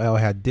 LL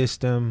had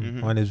dissed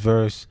him on his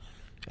verse,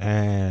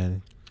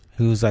 and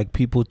he was like,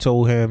 people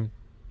told him,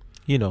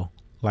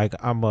 like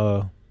I'm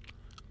a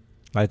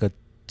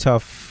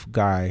tough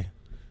guy,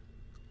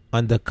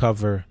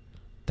 undercover,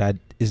 that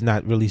is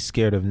not really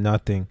scared of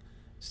nothing.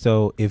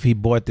 So if he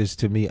bought this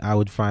to me, I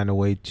would find a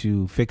way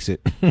to fix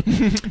it.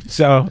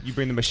 So you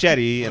bring the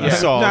machete and the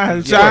salt.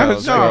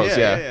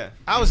 Yeah.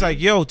 I was like,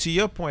 yo, to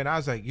your point, I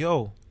was like,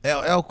 yo,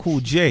 LL Cool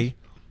J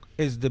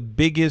is the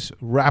biggest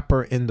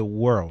rapper in the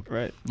world.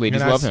 Right.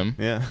 Ladies love him.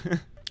 Yeah.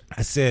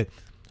 I said,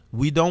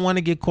 we don't want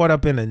to get caught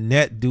up in a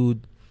net,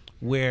 dude,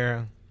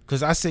 where...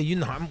 Because I said,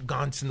 I'm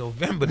gone to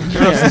November. The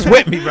girls is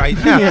with me right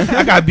now.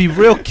 I got to be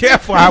real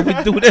careful how we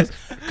do this.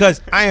 Because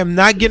I am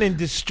not getting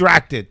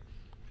distracted.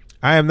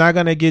 I am not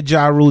gonna get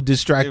Ja Rule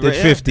distracted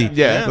Yeah, 50.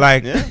 yeah,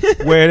 Like yeah.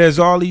 where there's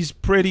all these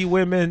pretty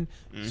women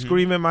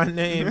screaming my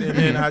name, and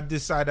then I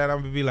decide that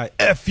I'm gonna be like,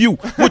 F you,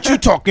 what you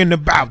talking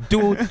about,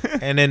 dude?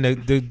 And then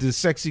the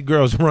sexy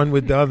girls run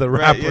with the other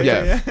rappers.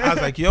 yeah. I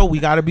was like, yo, we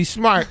gotta be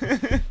smart.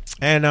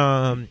 And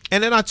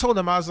then I told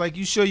him, I was like,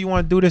 you sure you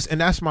want to do this?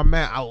 And that's my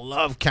man. I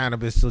love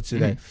cannabis till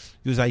today.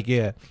 He was like,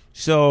 yeah.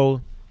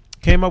 So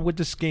came up with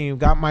the scheme,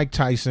 got Mike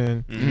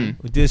Tyson.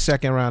 We did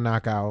second round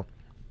knockout.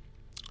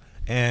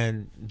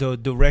 And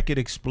the record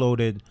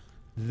exploded.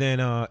 Then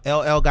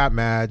LL got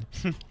mad.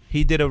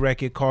 He did a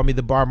record, called me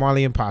the Bob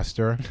Marley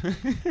Imposter.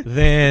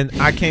 Then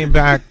I came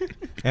back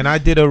and I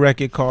did a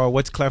record called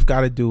What's Clef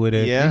Got to Do With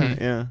It? Yeah,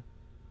 yeah.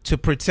 To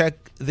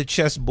protect the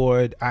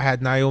chessboard, I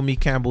had Naomi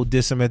Campbell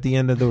diss him at the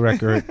end of the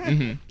record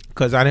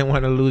because I didn't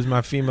want to lose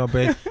my female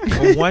base.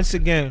 But once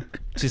again,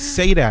 to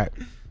say that,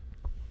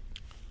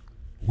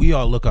 we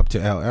all look up to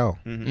LL.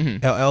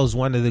 LL is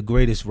one of the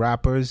greatest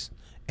rappers.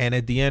 And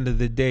at the end of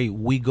the day,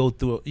 we go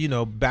through,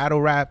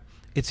 battle rap.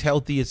 It's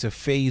healthy. It's a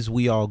phase.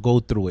 We all go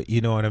through it.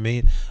 You know what I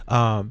mean?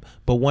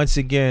 But once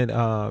again,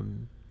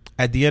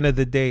 at the end of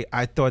the day,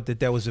 I thought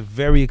that was a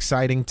very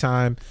exciting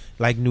time.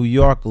 Like New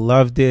York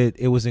loved it.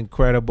 It was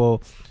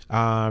incredible.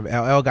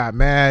 LL got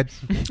mad.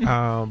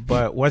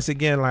 But once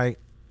again, like,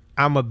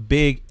 I'm a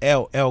big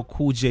LL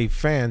Cool J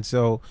fan.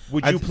 So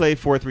Would you play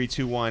 4 3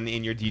 2 1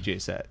 in your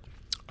DJ set?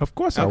 Of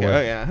course I Okay. would.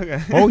 Oh yeah.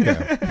 Okay. Oh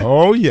yeah.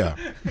 Oh yeah.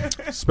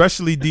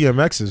 Especially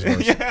DMX's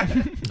verse.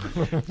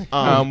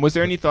 Was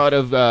there any thought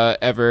of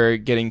ever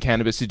getting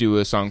Cannabis to do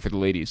a song for the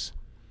ladies?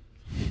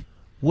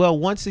 Well,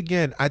 once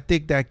again, I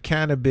think that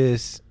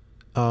Cannabis,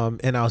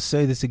 and I'll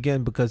say this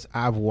again because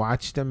I've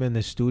watched him in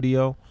the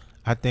studio.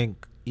 I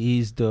think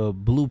he's the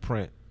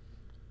blueprint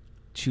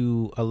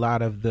to a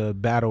lot of the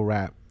battle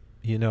rap,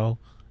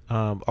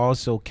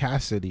 also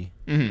Cassidy.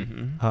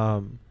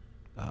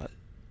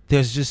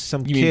 There's just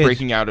some You kids. mean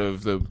breaking out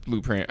of the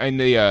blueprint and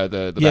the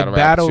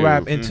battle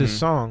rap too. into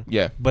song.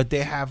 Yeah. But they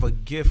have a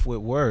gift with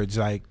words.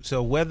 Like,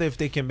 so whether if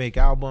they can make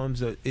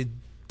albums,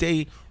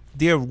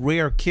 they're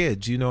rare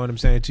kids. You know what I'm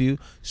saying to you?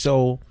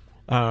 So,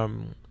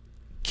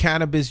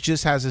 Cannabis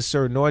just has a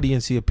certain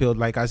audience he appealed.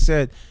 Like I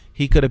said,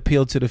 he could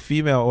appeal to the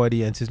female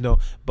audiences. No,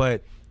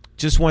 but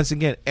just once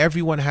again,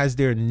 everyone has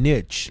their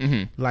niche.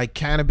 Like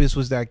Cannabis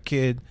was that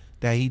kid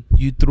that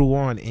you threw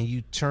on and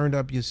you turned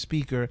up your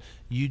speaker.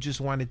 You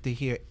just wanted to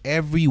hear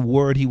every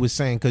word he was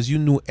saying because you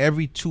knew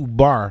every 2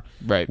 bar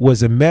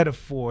was a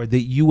metaphor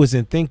that you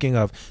wasn't thinking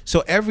of.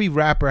 So every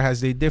rapper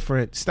has their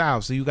different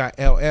styles. So you got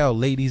LL,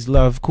 Ladies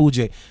Love, Cool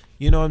J.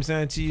 You know what I'm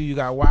saying to you? You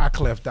got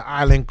Wyclef, the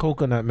Island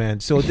Coconut Man.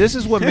 So this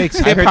is what makes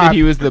I hip heard hop. that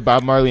he was the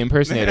Bob Marley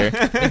impersonator.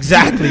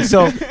 Exactly.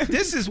 So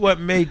this is what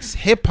makes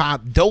hip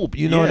hop dope.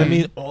 You know what I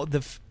mean?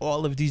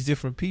 All of these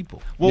different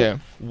people. Well,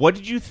 what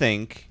did you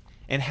think,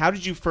 and how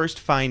did you first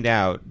find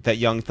out that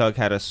Young Thug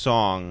had a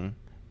song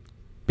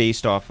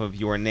based off of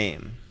your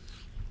name?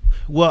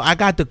 Well, I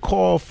got the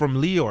call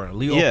from Leo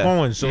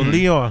Cohen. So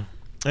Leo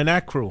and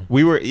that crew.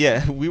 We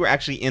were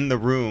actually in the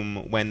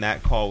room when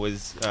that call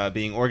was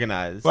being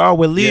organized. Well,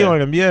 with Leo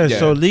and him, Yeah.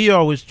 So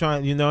Leo was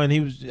trying,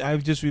 and I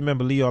just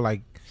remember Leo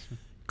like,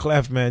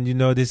 Clef, man,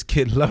 this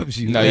kid loves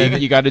you. No, man.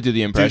 you got to do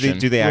the impression.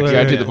 Do they You actually?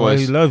 got to do the voice.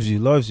 He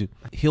loves you.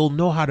 He'll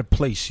know how to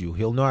place you.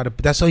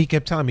 That's all he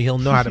kept telling me. He'll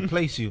know how to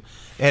place you.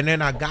 And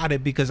then I got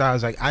it because I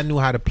was like, I knew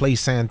how to play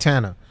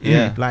Santana.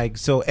 Yeah. Like,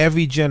 so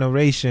every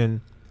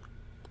generation,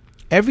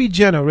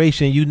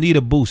 you need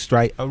a boost,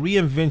 right? A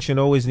reinvention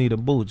always need a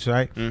boost,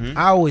 right?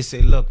 I always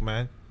say, look,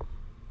 man,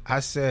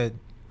 I said,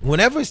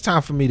 whenever it's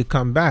time for me to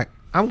come back,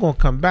 I'm going to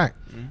come back.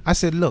 I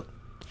said, look,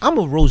 I'm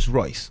a Rolls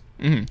Royce.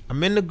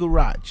 I'm in the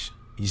garage.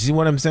 You see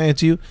what I'm saying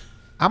to you?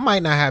 I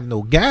might not have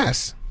no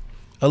gas,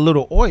 a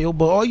little oil,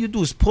 but all you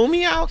do is pull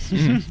me out,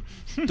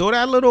 throw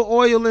that little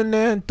oil in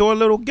there, and throw a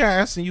little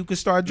gas, and you can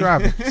start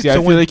driving. See, I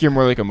feel like you're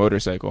more like a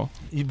motorcycle.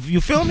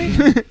 You feel me?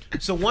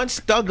 So once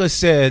Thugger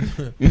said,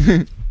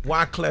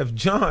 Wyclef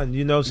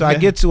Jean, so I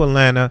get to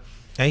Atlanta,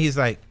 and he's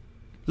like,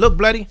 look,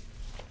 bloody,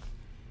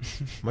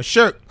 my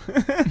shirt,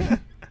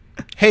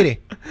 Haiti.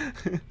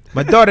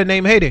 My daughter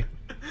named Haiti.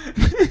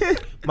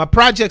 My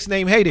project's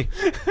named Haiti.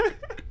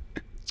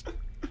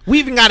 We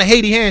even got a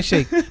Haiti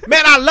handshake.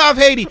 Man, I love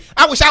Haiti.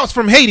 I wish I was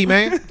from Haiti,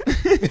 man.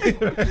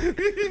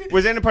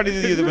 Was there any part of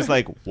you that was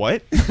like,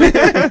 what?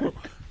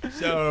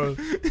 So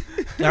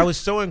that was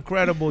so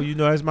incredible,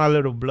 that's my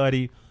little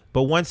bloody.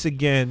 But once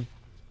again,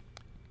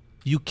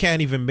 you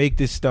can't even make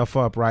this stuff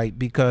up, right?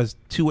 Because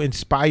to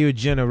inspire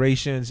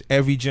generations,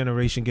 every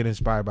generation get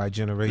inspired by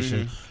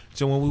generation.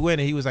 So when we went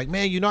and he was like,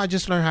 man, I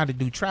just learned how to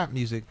do trap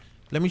music.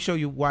 Let me show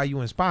you why you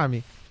inspire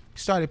me. He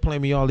started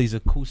playing me all these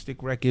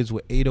acoustic records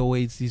with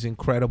 808s, these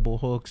incredible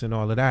hooks and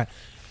all of that.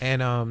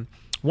 And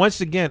once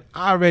again,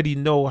 I already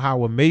know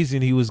how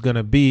amazing he was going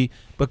to be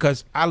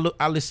because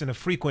I listen to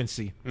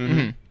frequency.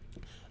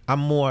 I'm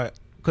more,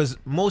 because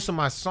most of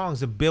my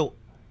songs are built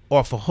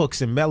off of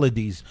hooks and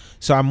melodies.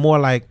 So I'm more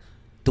like,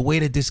 the way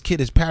that this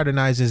kid is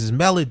patternizing his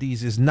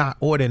melodies is not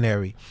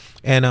ordinary.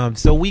 And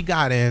so we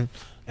got in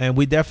and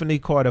we definitely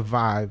caught a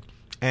vibe.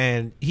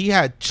 and he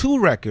had 2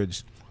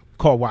 records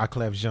called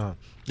Wyclef Jean.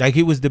 Like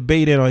he was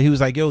debating on. He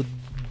was like, "Yo,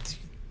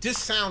 this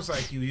sounds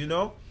like you,"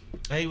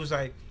 And he was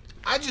like,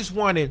 "I just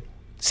wanted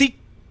see."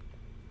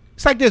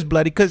 It's like this,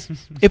 bloody. Because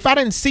if I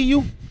didn't see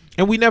you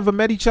and we never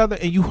met each other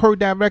and you heard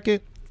that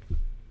record,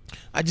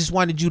 I just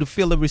wanted you to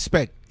feel the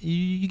respect.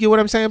 You get what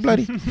I'm saying,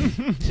 bloody?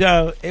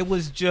 So it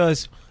was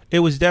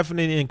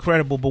definitely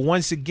incredible. But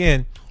once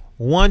again,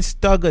 once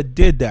Thugger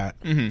did that,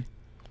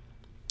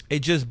 it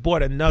just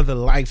brought another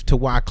life to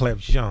Wyclef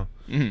Jean.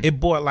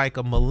 It brought like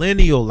a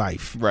millennial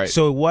life. Right.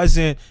 So it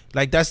wasn't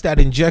like that's that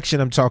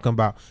injection I'm talking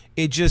about.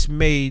 It just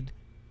made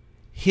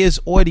his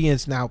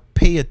audience now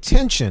pay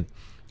attention,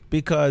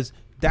 because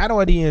that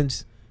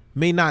audience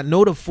may not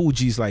know the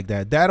Fugees like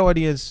that. That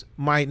audience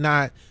might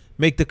not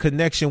make the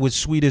connection with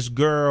Sweetest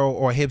Girl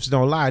or Hips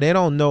Don't Lie. They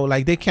don't know,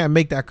 like they can't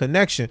make that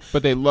connection.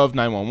 But they love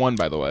 911,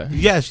 by the way.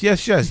 Yes.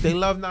 They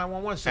love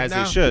 911. So As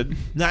now, they should.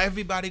 Now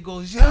everybody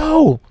goes,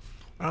 yo,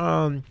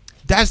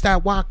 that's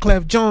that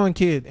Wyclef Jean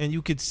kid, and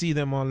you could see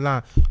them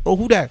online. Oh,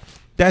 who that?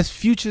 That's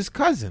Future's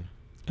cousin.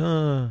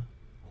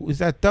 Who is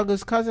that?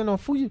 Thugger's cousin or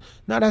Future?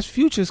 No, that's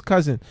Future's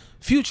cousin.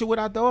 Future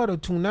without the auto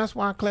tune. That's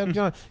Wyclef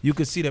Jean. You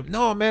could see them.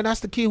 No, man,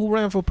 that's the kid who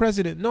ran for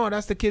president. No,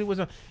 that's the kid who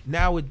was on.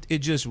 Now it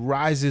just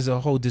rises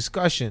a whole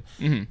discussion.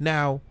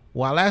 Now,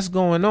 while that's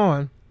going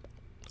on,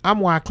 I'm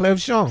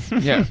Wyclef Jean.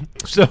 Yeah.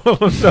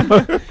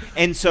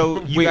 And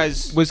so you Wait,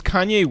 guys was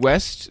Kanye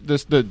West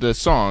the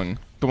song,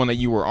 the one that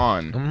you were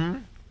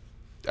on?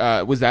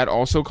 Was that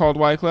also called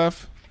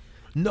Wyclef?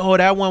 No,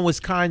 that one was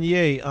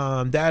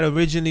Kanye. That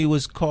originally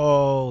was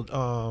called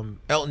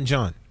Elton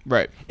John.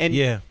 Right. and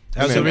Yeah,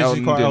 that was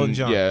originally called Elton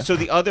John. Yeah. So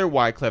the other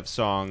Wyclef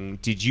song,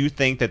 did you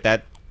think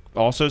that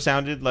also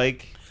sounded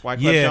like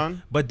Wyclef Yeah,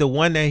 Jean? but the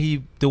one that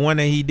he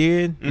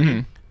did,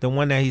 the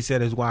one that he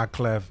said is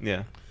Wyclef.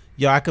 Yeah.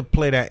 Yo, I could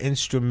play that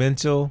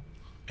instrumental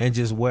and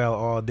just wail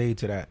all day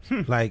to that.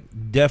 Like,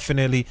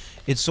 definitely,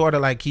 it's sort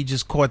of like he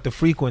just caught the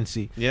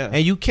frequency. Yeah.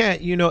 And you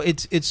can't,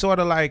 it's sort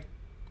of like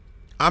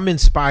I'm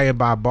inspired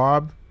by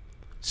Bob,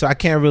 so I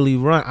can't really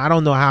run. I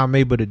don't know how I'm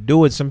able to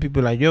do it. Some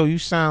people are like, yo, you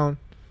sound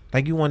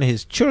like you one of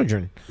his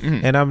children.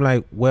 And I'm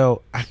like,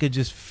 well, I could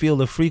just feel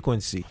the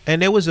frequency.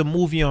 And there was a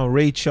movie on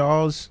Ray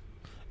Charles,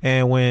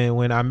 and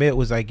when I met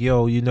was like,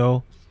 yo,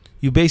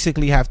 you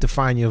basically have to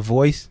find your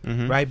voice,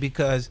 right?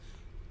 Because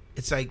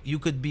it's like you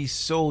could be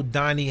so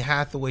Donny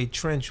Hathaway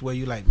Trench where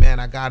you're like, man,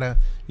 I gotta,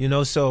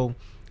 so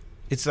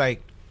it's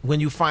like when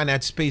you find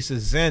that space of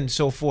zen.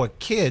 So for a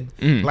kid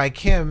like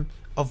him,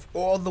 of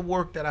all the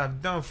work that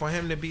I've done, for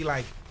him to be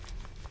like,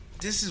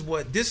 this is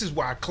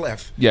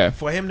Wyclef. Yeah.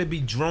 For him to be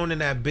droning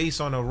that bass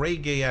on a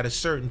reggae at a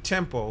certain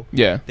tempo.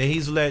 Yeah. Then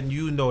he's letting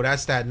you know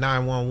that's that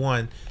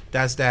 911.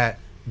 That's that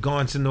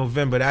Gone to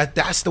November.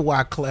 That's the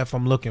Wyclef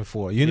I'm looking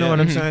for. You know what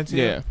I'm saying to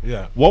you? Yeah.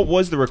 Yeah. What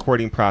was the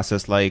recording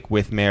process like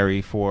with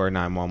Mary for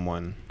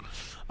 911?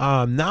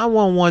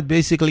 911,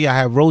 basically I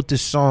had wrote the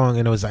song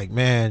and it was like,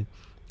 man,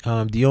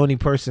 the only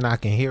person I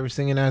can hear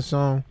singing that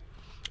song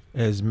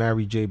is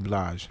Mary J.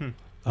 Blige.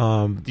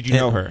 Did you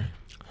know her?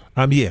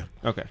 Yeah.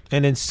 Okay.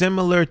 And then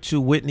similar to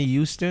Whitney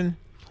Houston,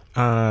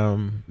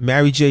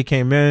 Mary J.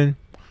 came in.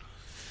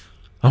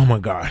 Oh my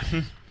God.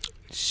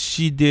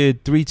 She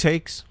did 3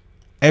 takes.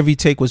 Every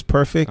take was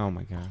perfect. Oh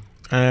my God.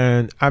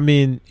 And I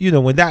mean,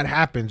 when that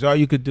happens, all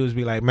you could do is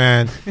be like,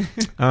 man,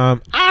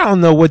 I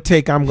don't know what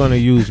take I'm going to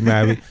use,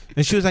 Mary.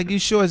 And she was like, you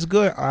sure it's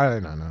good?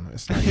 No,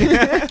 it's not.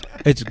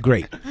 It's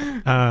great.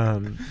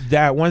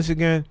 That, once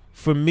again,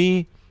 for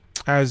me,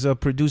 as a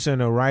producer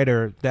and a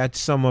writer, that's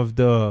some of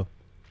that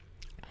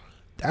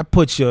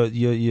puts your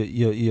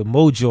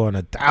mojo on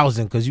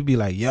 1,000, because you be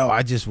like, yo,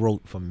 I just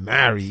wrote for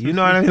Mary. You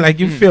know what I mean? Like,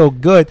 you feel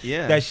good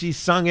that she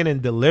sung it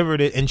and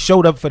delivered it and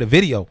showed up for the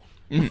video.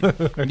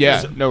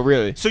 Yeah, no,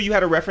 really. So you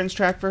had a reference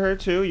track for her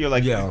too? You're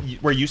like,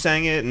 where you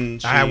sang it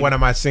and she... I had one of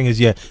my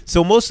singers, yeah.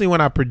 So mostly when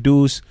I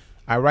produce,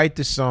 I write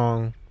the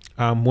song.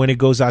 When it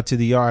goes out to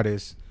the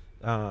artist,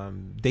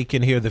 they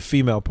can hear the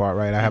female part,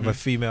 right? I have a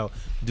female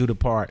do the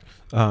part.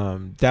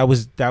 That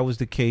was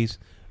the case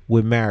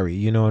with Mary,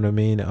 you know what I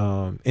mean?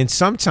 And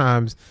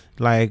sometimes,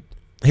 like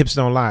Hips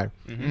Don't Lie,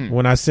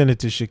 when I sent it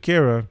to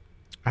Shakira,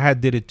 I had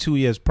did it 2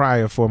 years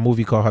prior for a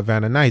movie called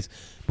Havana Nights.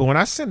 But when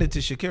I sent it to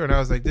Shakira, and I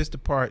was like, this the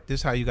part,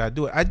 this how you gotta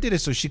do it. I did it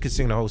so she could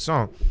sing the whole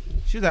song.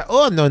 She was like,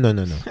 oh, no.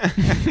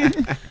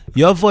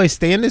 Your voice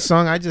stay in this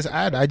song. I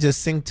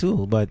just sing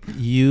too, but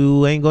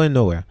you ain't going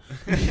nowhere.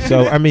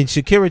 So, I mean,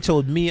 Shakira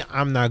told me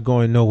I'm not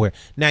going nowhere.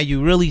 Now,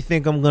 you really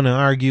think I'm going to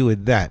argue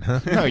with that, huh?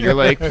 No, you're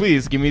like,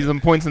 please give me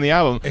some points in the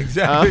album.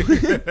 Exactly.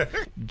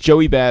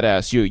 Joey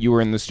Badass, you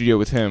were in the studio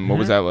with him. What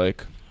was that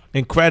like?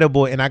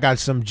 Incredible. And I got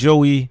some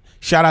Joey.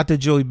 Shout out to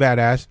Joey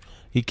Badass.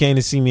 He came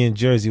to see me in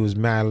Jersey. It was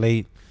mad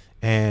late.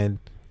 And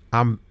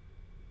I'm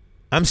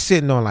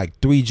sitting on like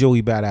 3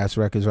 Joey Badass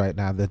records right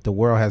now that the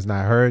world has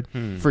not heard.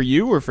 For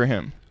you or for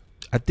him?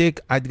 I think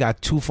I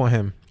got 2 for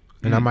him,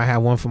 and I might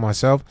have 1 for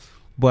myself.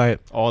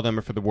 But all of them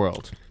are for the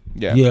world.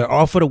 Yeah,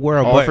 all for the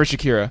world. All for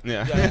Shakira.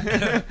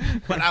 Yeah.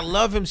 But I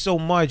love him so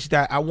much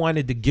that I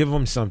wanted to give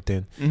him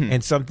something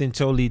and something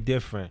totally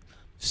different.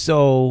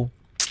 So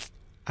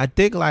I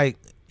think like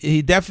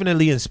he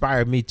definitely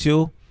inspired me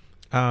too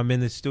in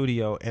the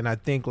studio. And I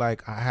think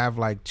like I have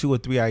like 2 or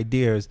 3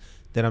 ideas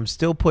that I'm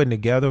still putting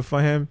together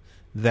for him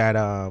that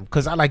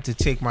because I like to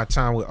take my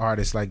time with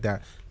artists like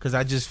that, because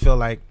I just feel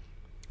like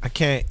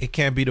it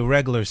can't be the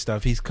regular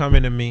stuff. He's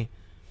coming to me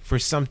for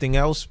something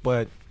else,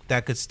 but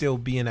that could still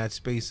be in that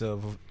space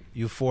of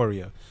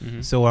euphoria.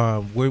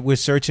 So we're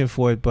searching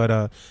for it,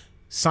 but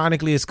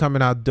sonically it's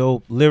coming out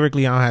dope.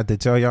 Lyrically, I don't have to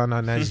tell y'all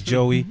nothing. That's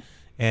Joey,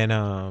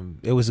 and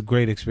it was a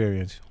great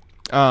experience.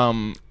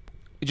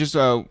 Just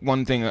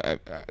one thing that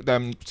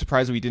I'm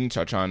surprised we didn't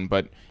touch on,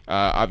 but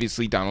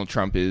obviously Donald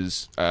Trump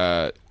is,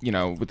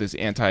 with this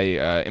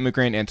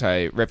anti-immigrant,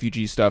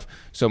 anti-refugee stuff.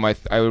 So I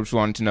just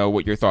wanted to know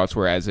what your thoughts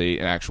were as an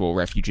actual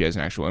refugee, as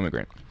an actual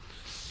immigrant.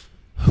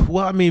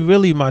 Well, I mean,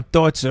 really, my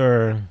thoughts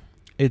are,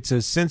 it's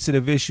a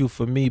sensitive issue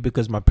for me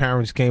because my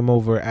parents came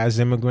over as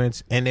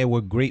immigrants, and they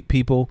were great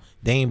people.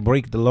 They ain't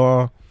break the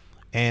law,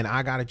 and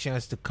I got a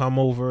chance to come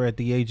over at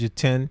the age of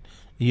 10,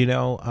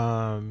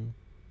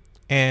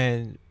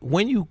 and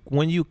when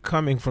you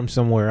coming from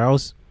somewhere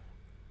else,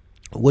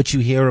 what you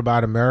hear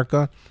about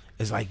America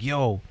is like,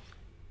 yo,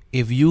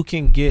 if you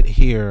can get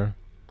here,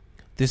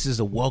 this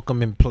is a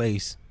welcoming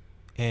place,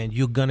 and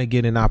you're gonna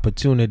get an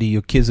opportunity.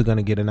 Your kids are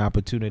gonna get an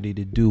opportunity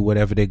to do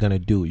whatever they're gonna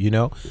do.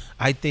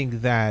 I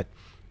think that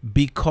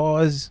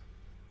because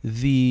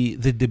the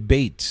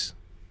debates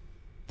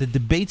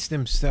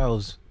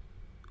themselves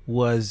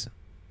was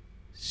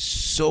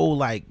so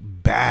like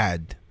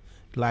bad,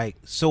 like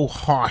so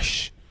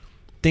harsh.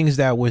 Things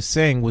that we're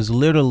saying was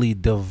literally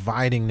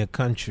dividing the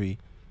country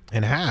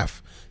in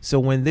half. So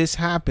when this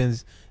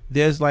happens,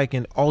 there's like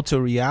an alter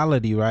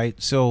reality,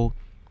 right? So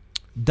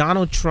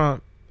Donald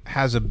Trump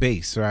has a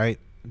base, right?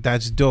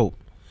 That's dope.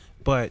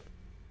 But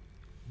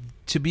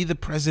to be the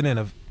president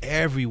of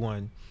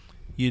everyone,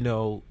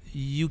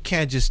 you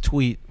can't just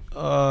tweet,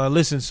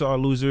 listen, sore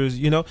losers,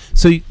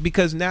 So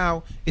because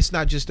now it's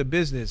not just a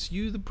business.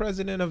 You're the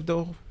president of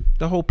the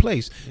whole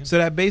place. Yeah. So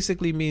that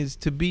basically means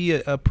to be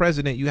a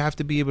president, you have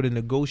to be able to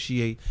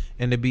negotiate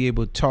and to be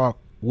able to talk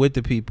with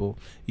the people.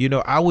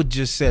 I would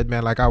just said,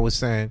 man, like I was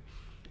saying,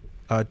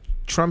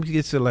 Trump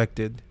gets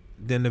elected.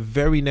 Then the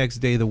very next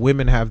day, the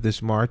women have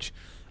this march.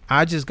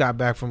 I just got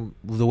back from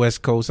the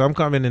West Coast. I'm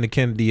coming in the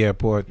Kennedy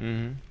Airport.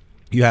 Mm-hmm.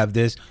 You have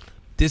this.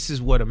 This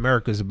is what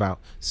America's about.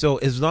 So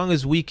as long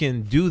as we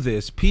can do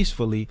this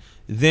peacefully,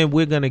 then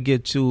we're going to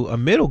get to a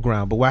middle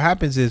ground. But what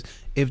happens is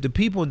if the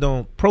people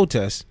don't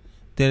protest,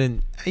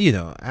 then,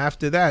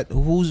 after that,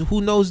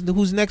 who knows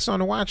who's next on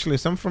the watch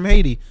list? I'm from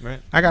Haiti. Right.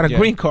 I got a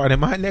green card.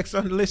 Am I next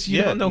on the list?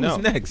 You don't know who's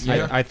next.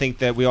 Yeah. I think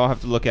that we all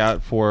have to look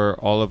out for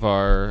all of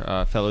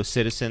our fellow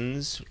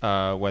citizens,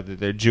 whether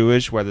they're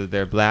Jewish, whether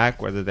they're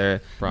black, whether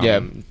they're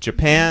from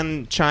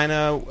Japan,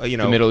 China, the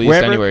Middle East,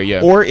 wherever, anywhere,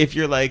 yeah. Or if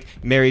you're like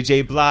Mary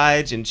J.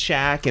 Blige and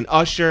Shaq and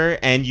Usher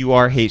and you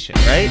are Haitian,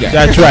 right? Yeah.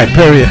 That's right,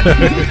 period.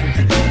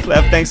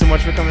 Clef, thanks so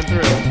much for coming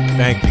through.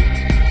 Thank you.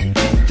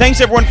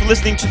 Thanks, everyone, for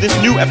listening to this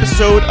new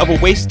episode of A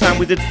Waste of Time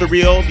with It's The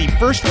Real, the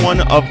first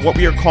one of what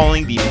we are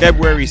calling the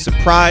February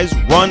surprise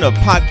run of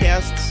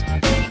podcasts.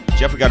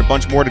 Jeff, we got a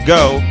bunch more to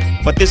go,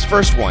 but this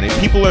first one, if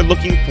people are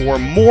looking for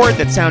more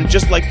that sound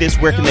just like this,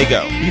 where can they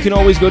go? You can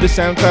always go to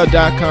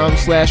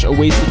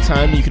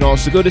soundcloud.com/awasteoftime. You can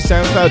also go to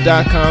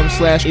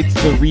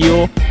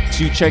soundcloud.com/itsthereal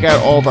to check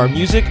out all of our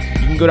music.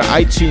 You can go to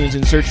iTunes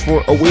and search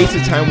for A Waste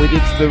of Time with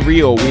It's The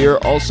Real. We are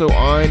also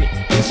on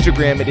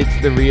Instagram at It's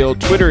The Real,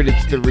 Twitter at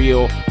It's The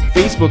Real,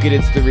 Facebook at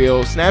It's The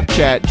Real,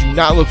 Snapchat. Do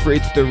not look for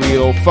It's The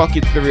Real. Fuck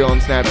It's The Real on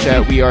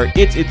Snapchat. We are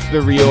It's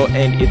The Real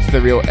and It's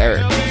The Real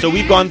Eric. So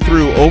we've gone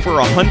through over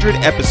 100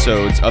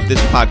 episodes of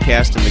this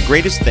podcast, and the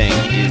greatest thing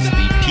is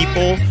the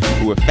people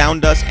who have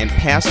found us and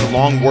passed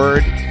along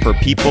word for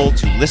people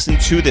to listen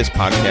to this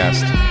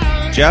podcast.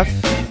 Jeff,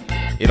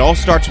 it all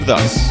starts with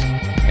us,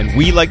 and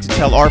we like to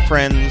tell our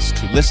friends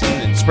to listen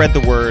and spread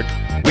the word.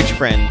 Which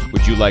friend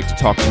would you like to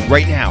talk to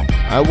right now?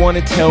 I want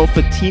to tell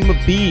Fatima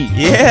B.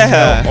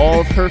 Yeah. Tell all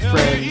of her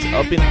friends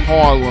up in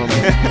Harlem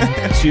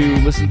to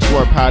listen to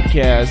our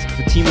podcast.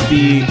 Fatima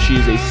B, she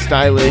is a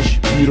stylish,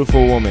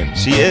 beautiful woman.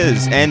 She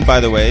is. And by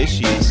the way,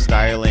 she's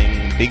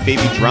styling Big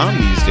Baby Drum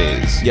these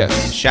days.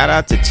 Yes. Shout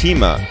out to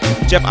Tima.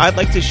 Jeff, I'd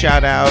like to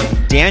shout out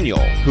Daniel,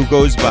 who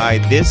goes by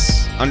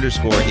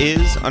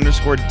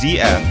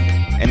this_is_DF,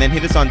 and then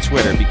hit us on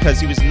Twitter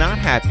because he was not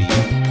happy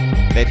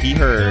that he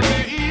heard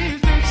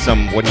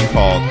some what he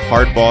called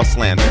hardball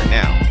slander.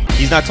 Now,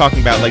 he's not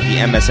talking about like the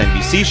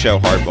MSNBC show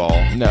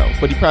Hardball. No,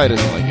 but he probably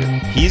doesn't like it.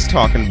 He's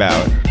talking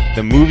about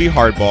the movie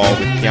Hardball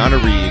with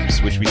Keanu Reeves,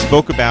 which we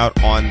spoke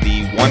about on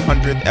the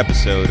 100th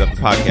episode of the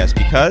podcast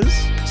because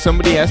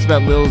somebody asked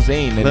about Lil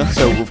Zane, and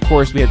so of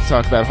course we had to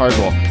talk about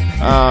Hardball.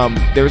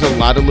 There was a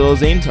lot of Lil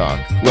Zane talk.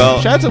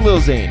 Well, shout out to Lil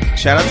Zane.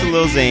 Shout out to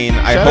Lil Zane.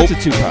 Shout out to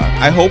Tupac.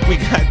 I hope we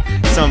got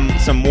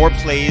some more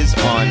plays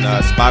on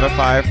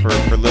Spotify for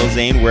Lil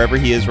Zane wherever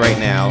he is right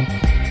now.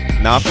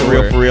 Not for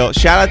real, for real.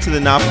 Shout out to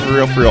the Not for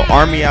real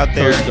army out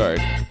there. Coast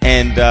Guard.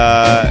 And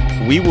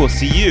we will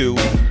see you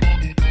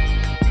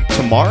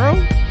tomorrow.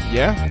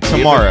 Yeah.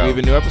 Tomorrow. We have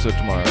a new episode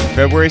tomorrow.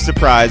 February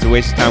surprise, a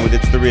waste of time with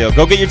It's The Real.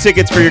 Go get your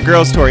tickets for your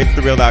girls tour,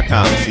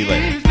 itsthereal.com. See you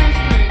later.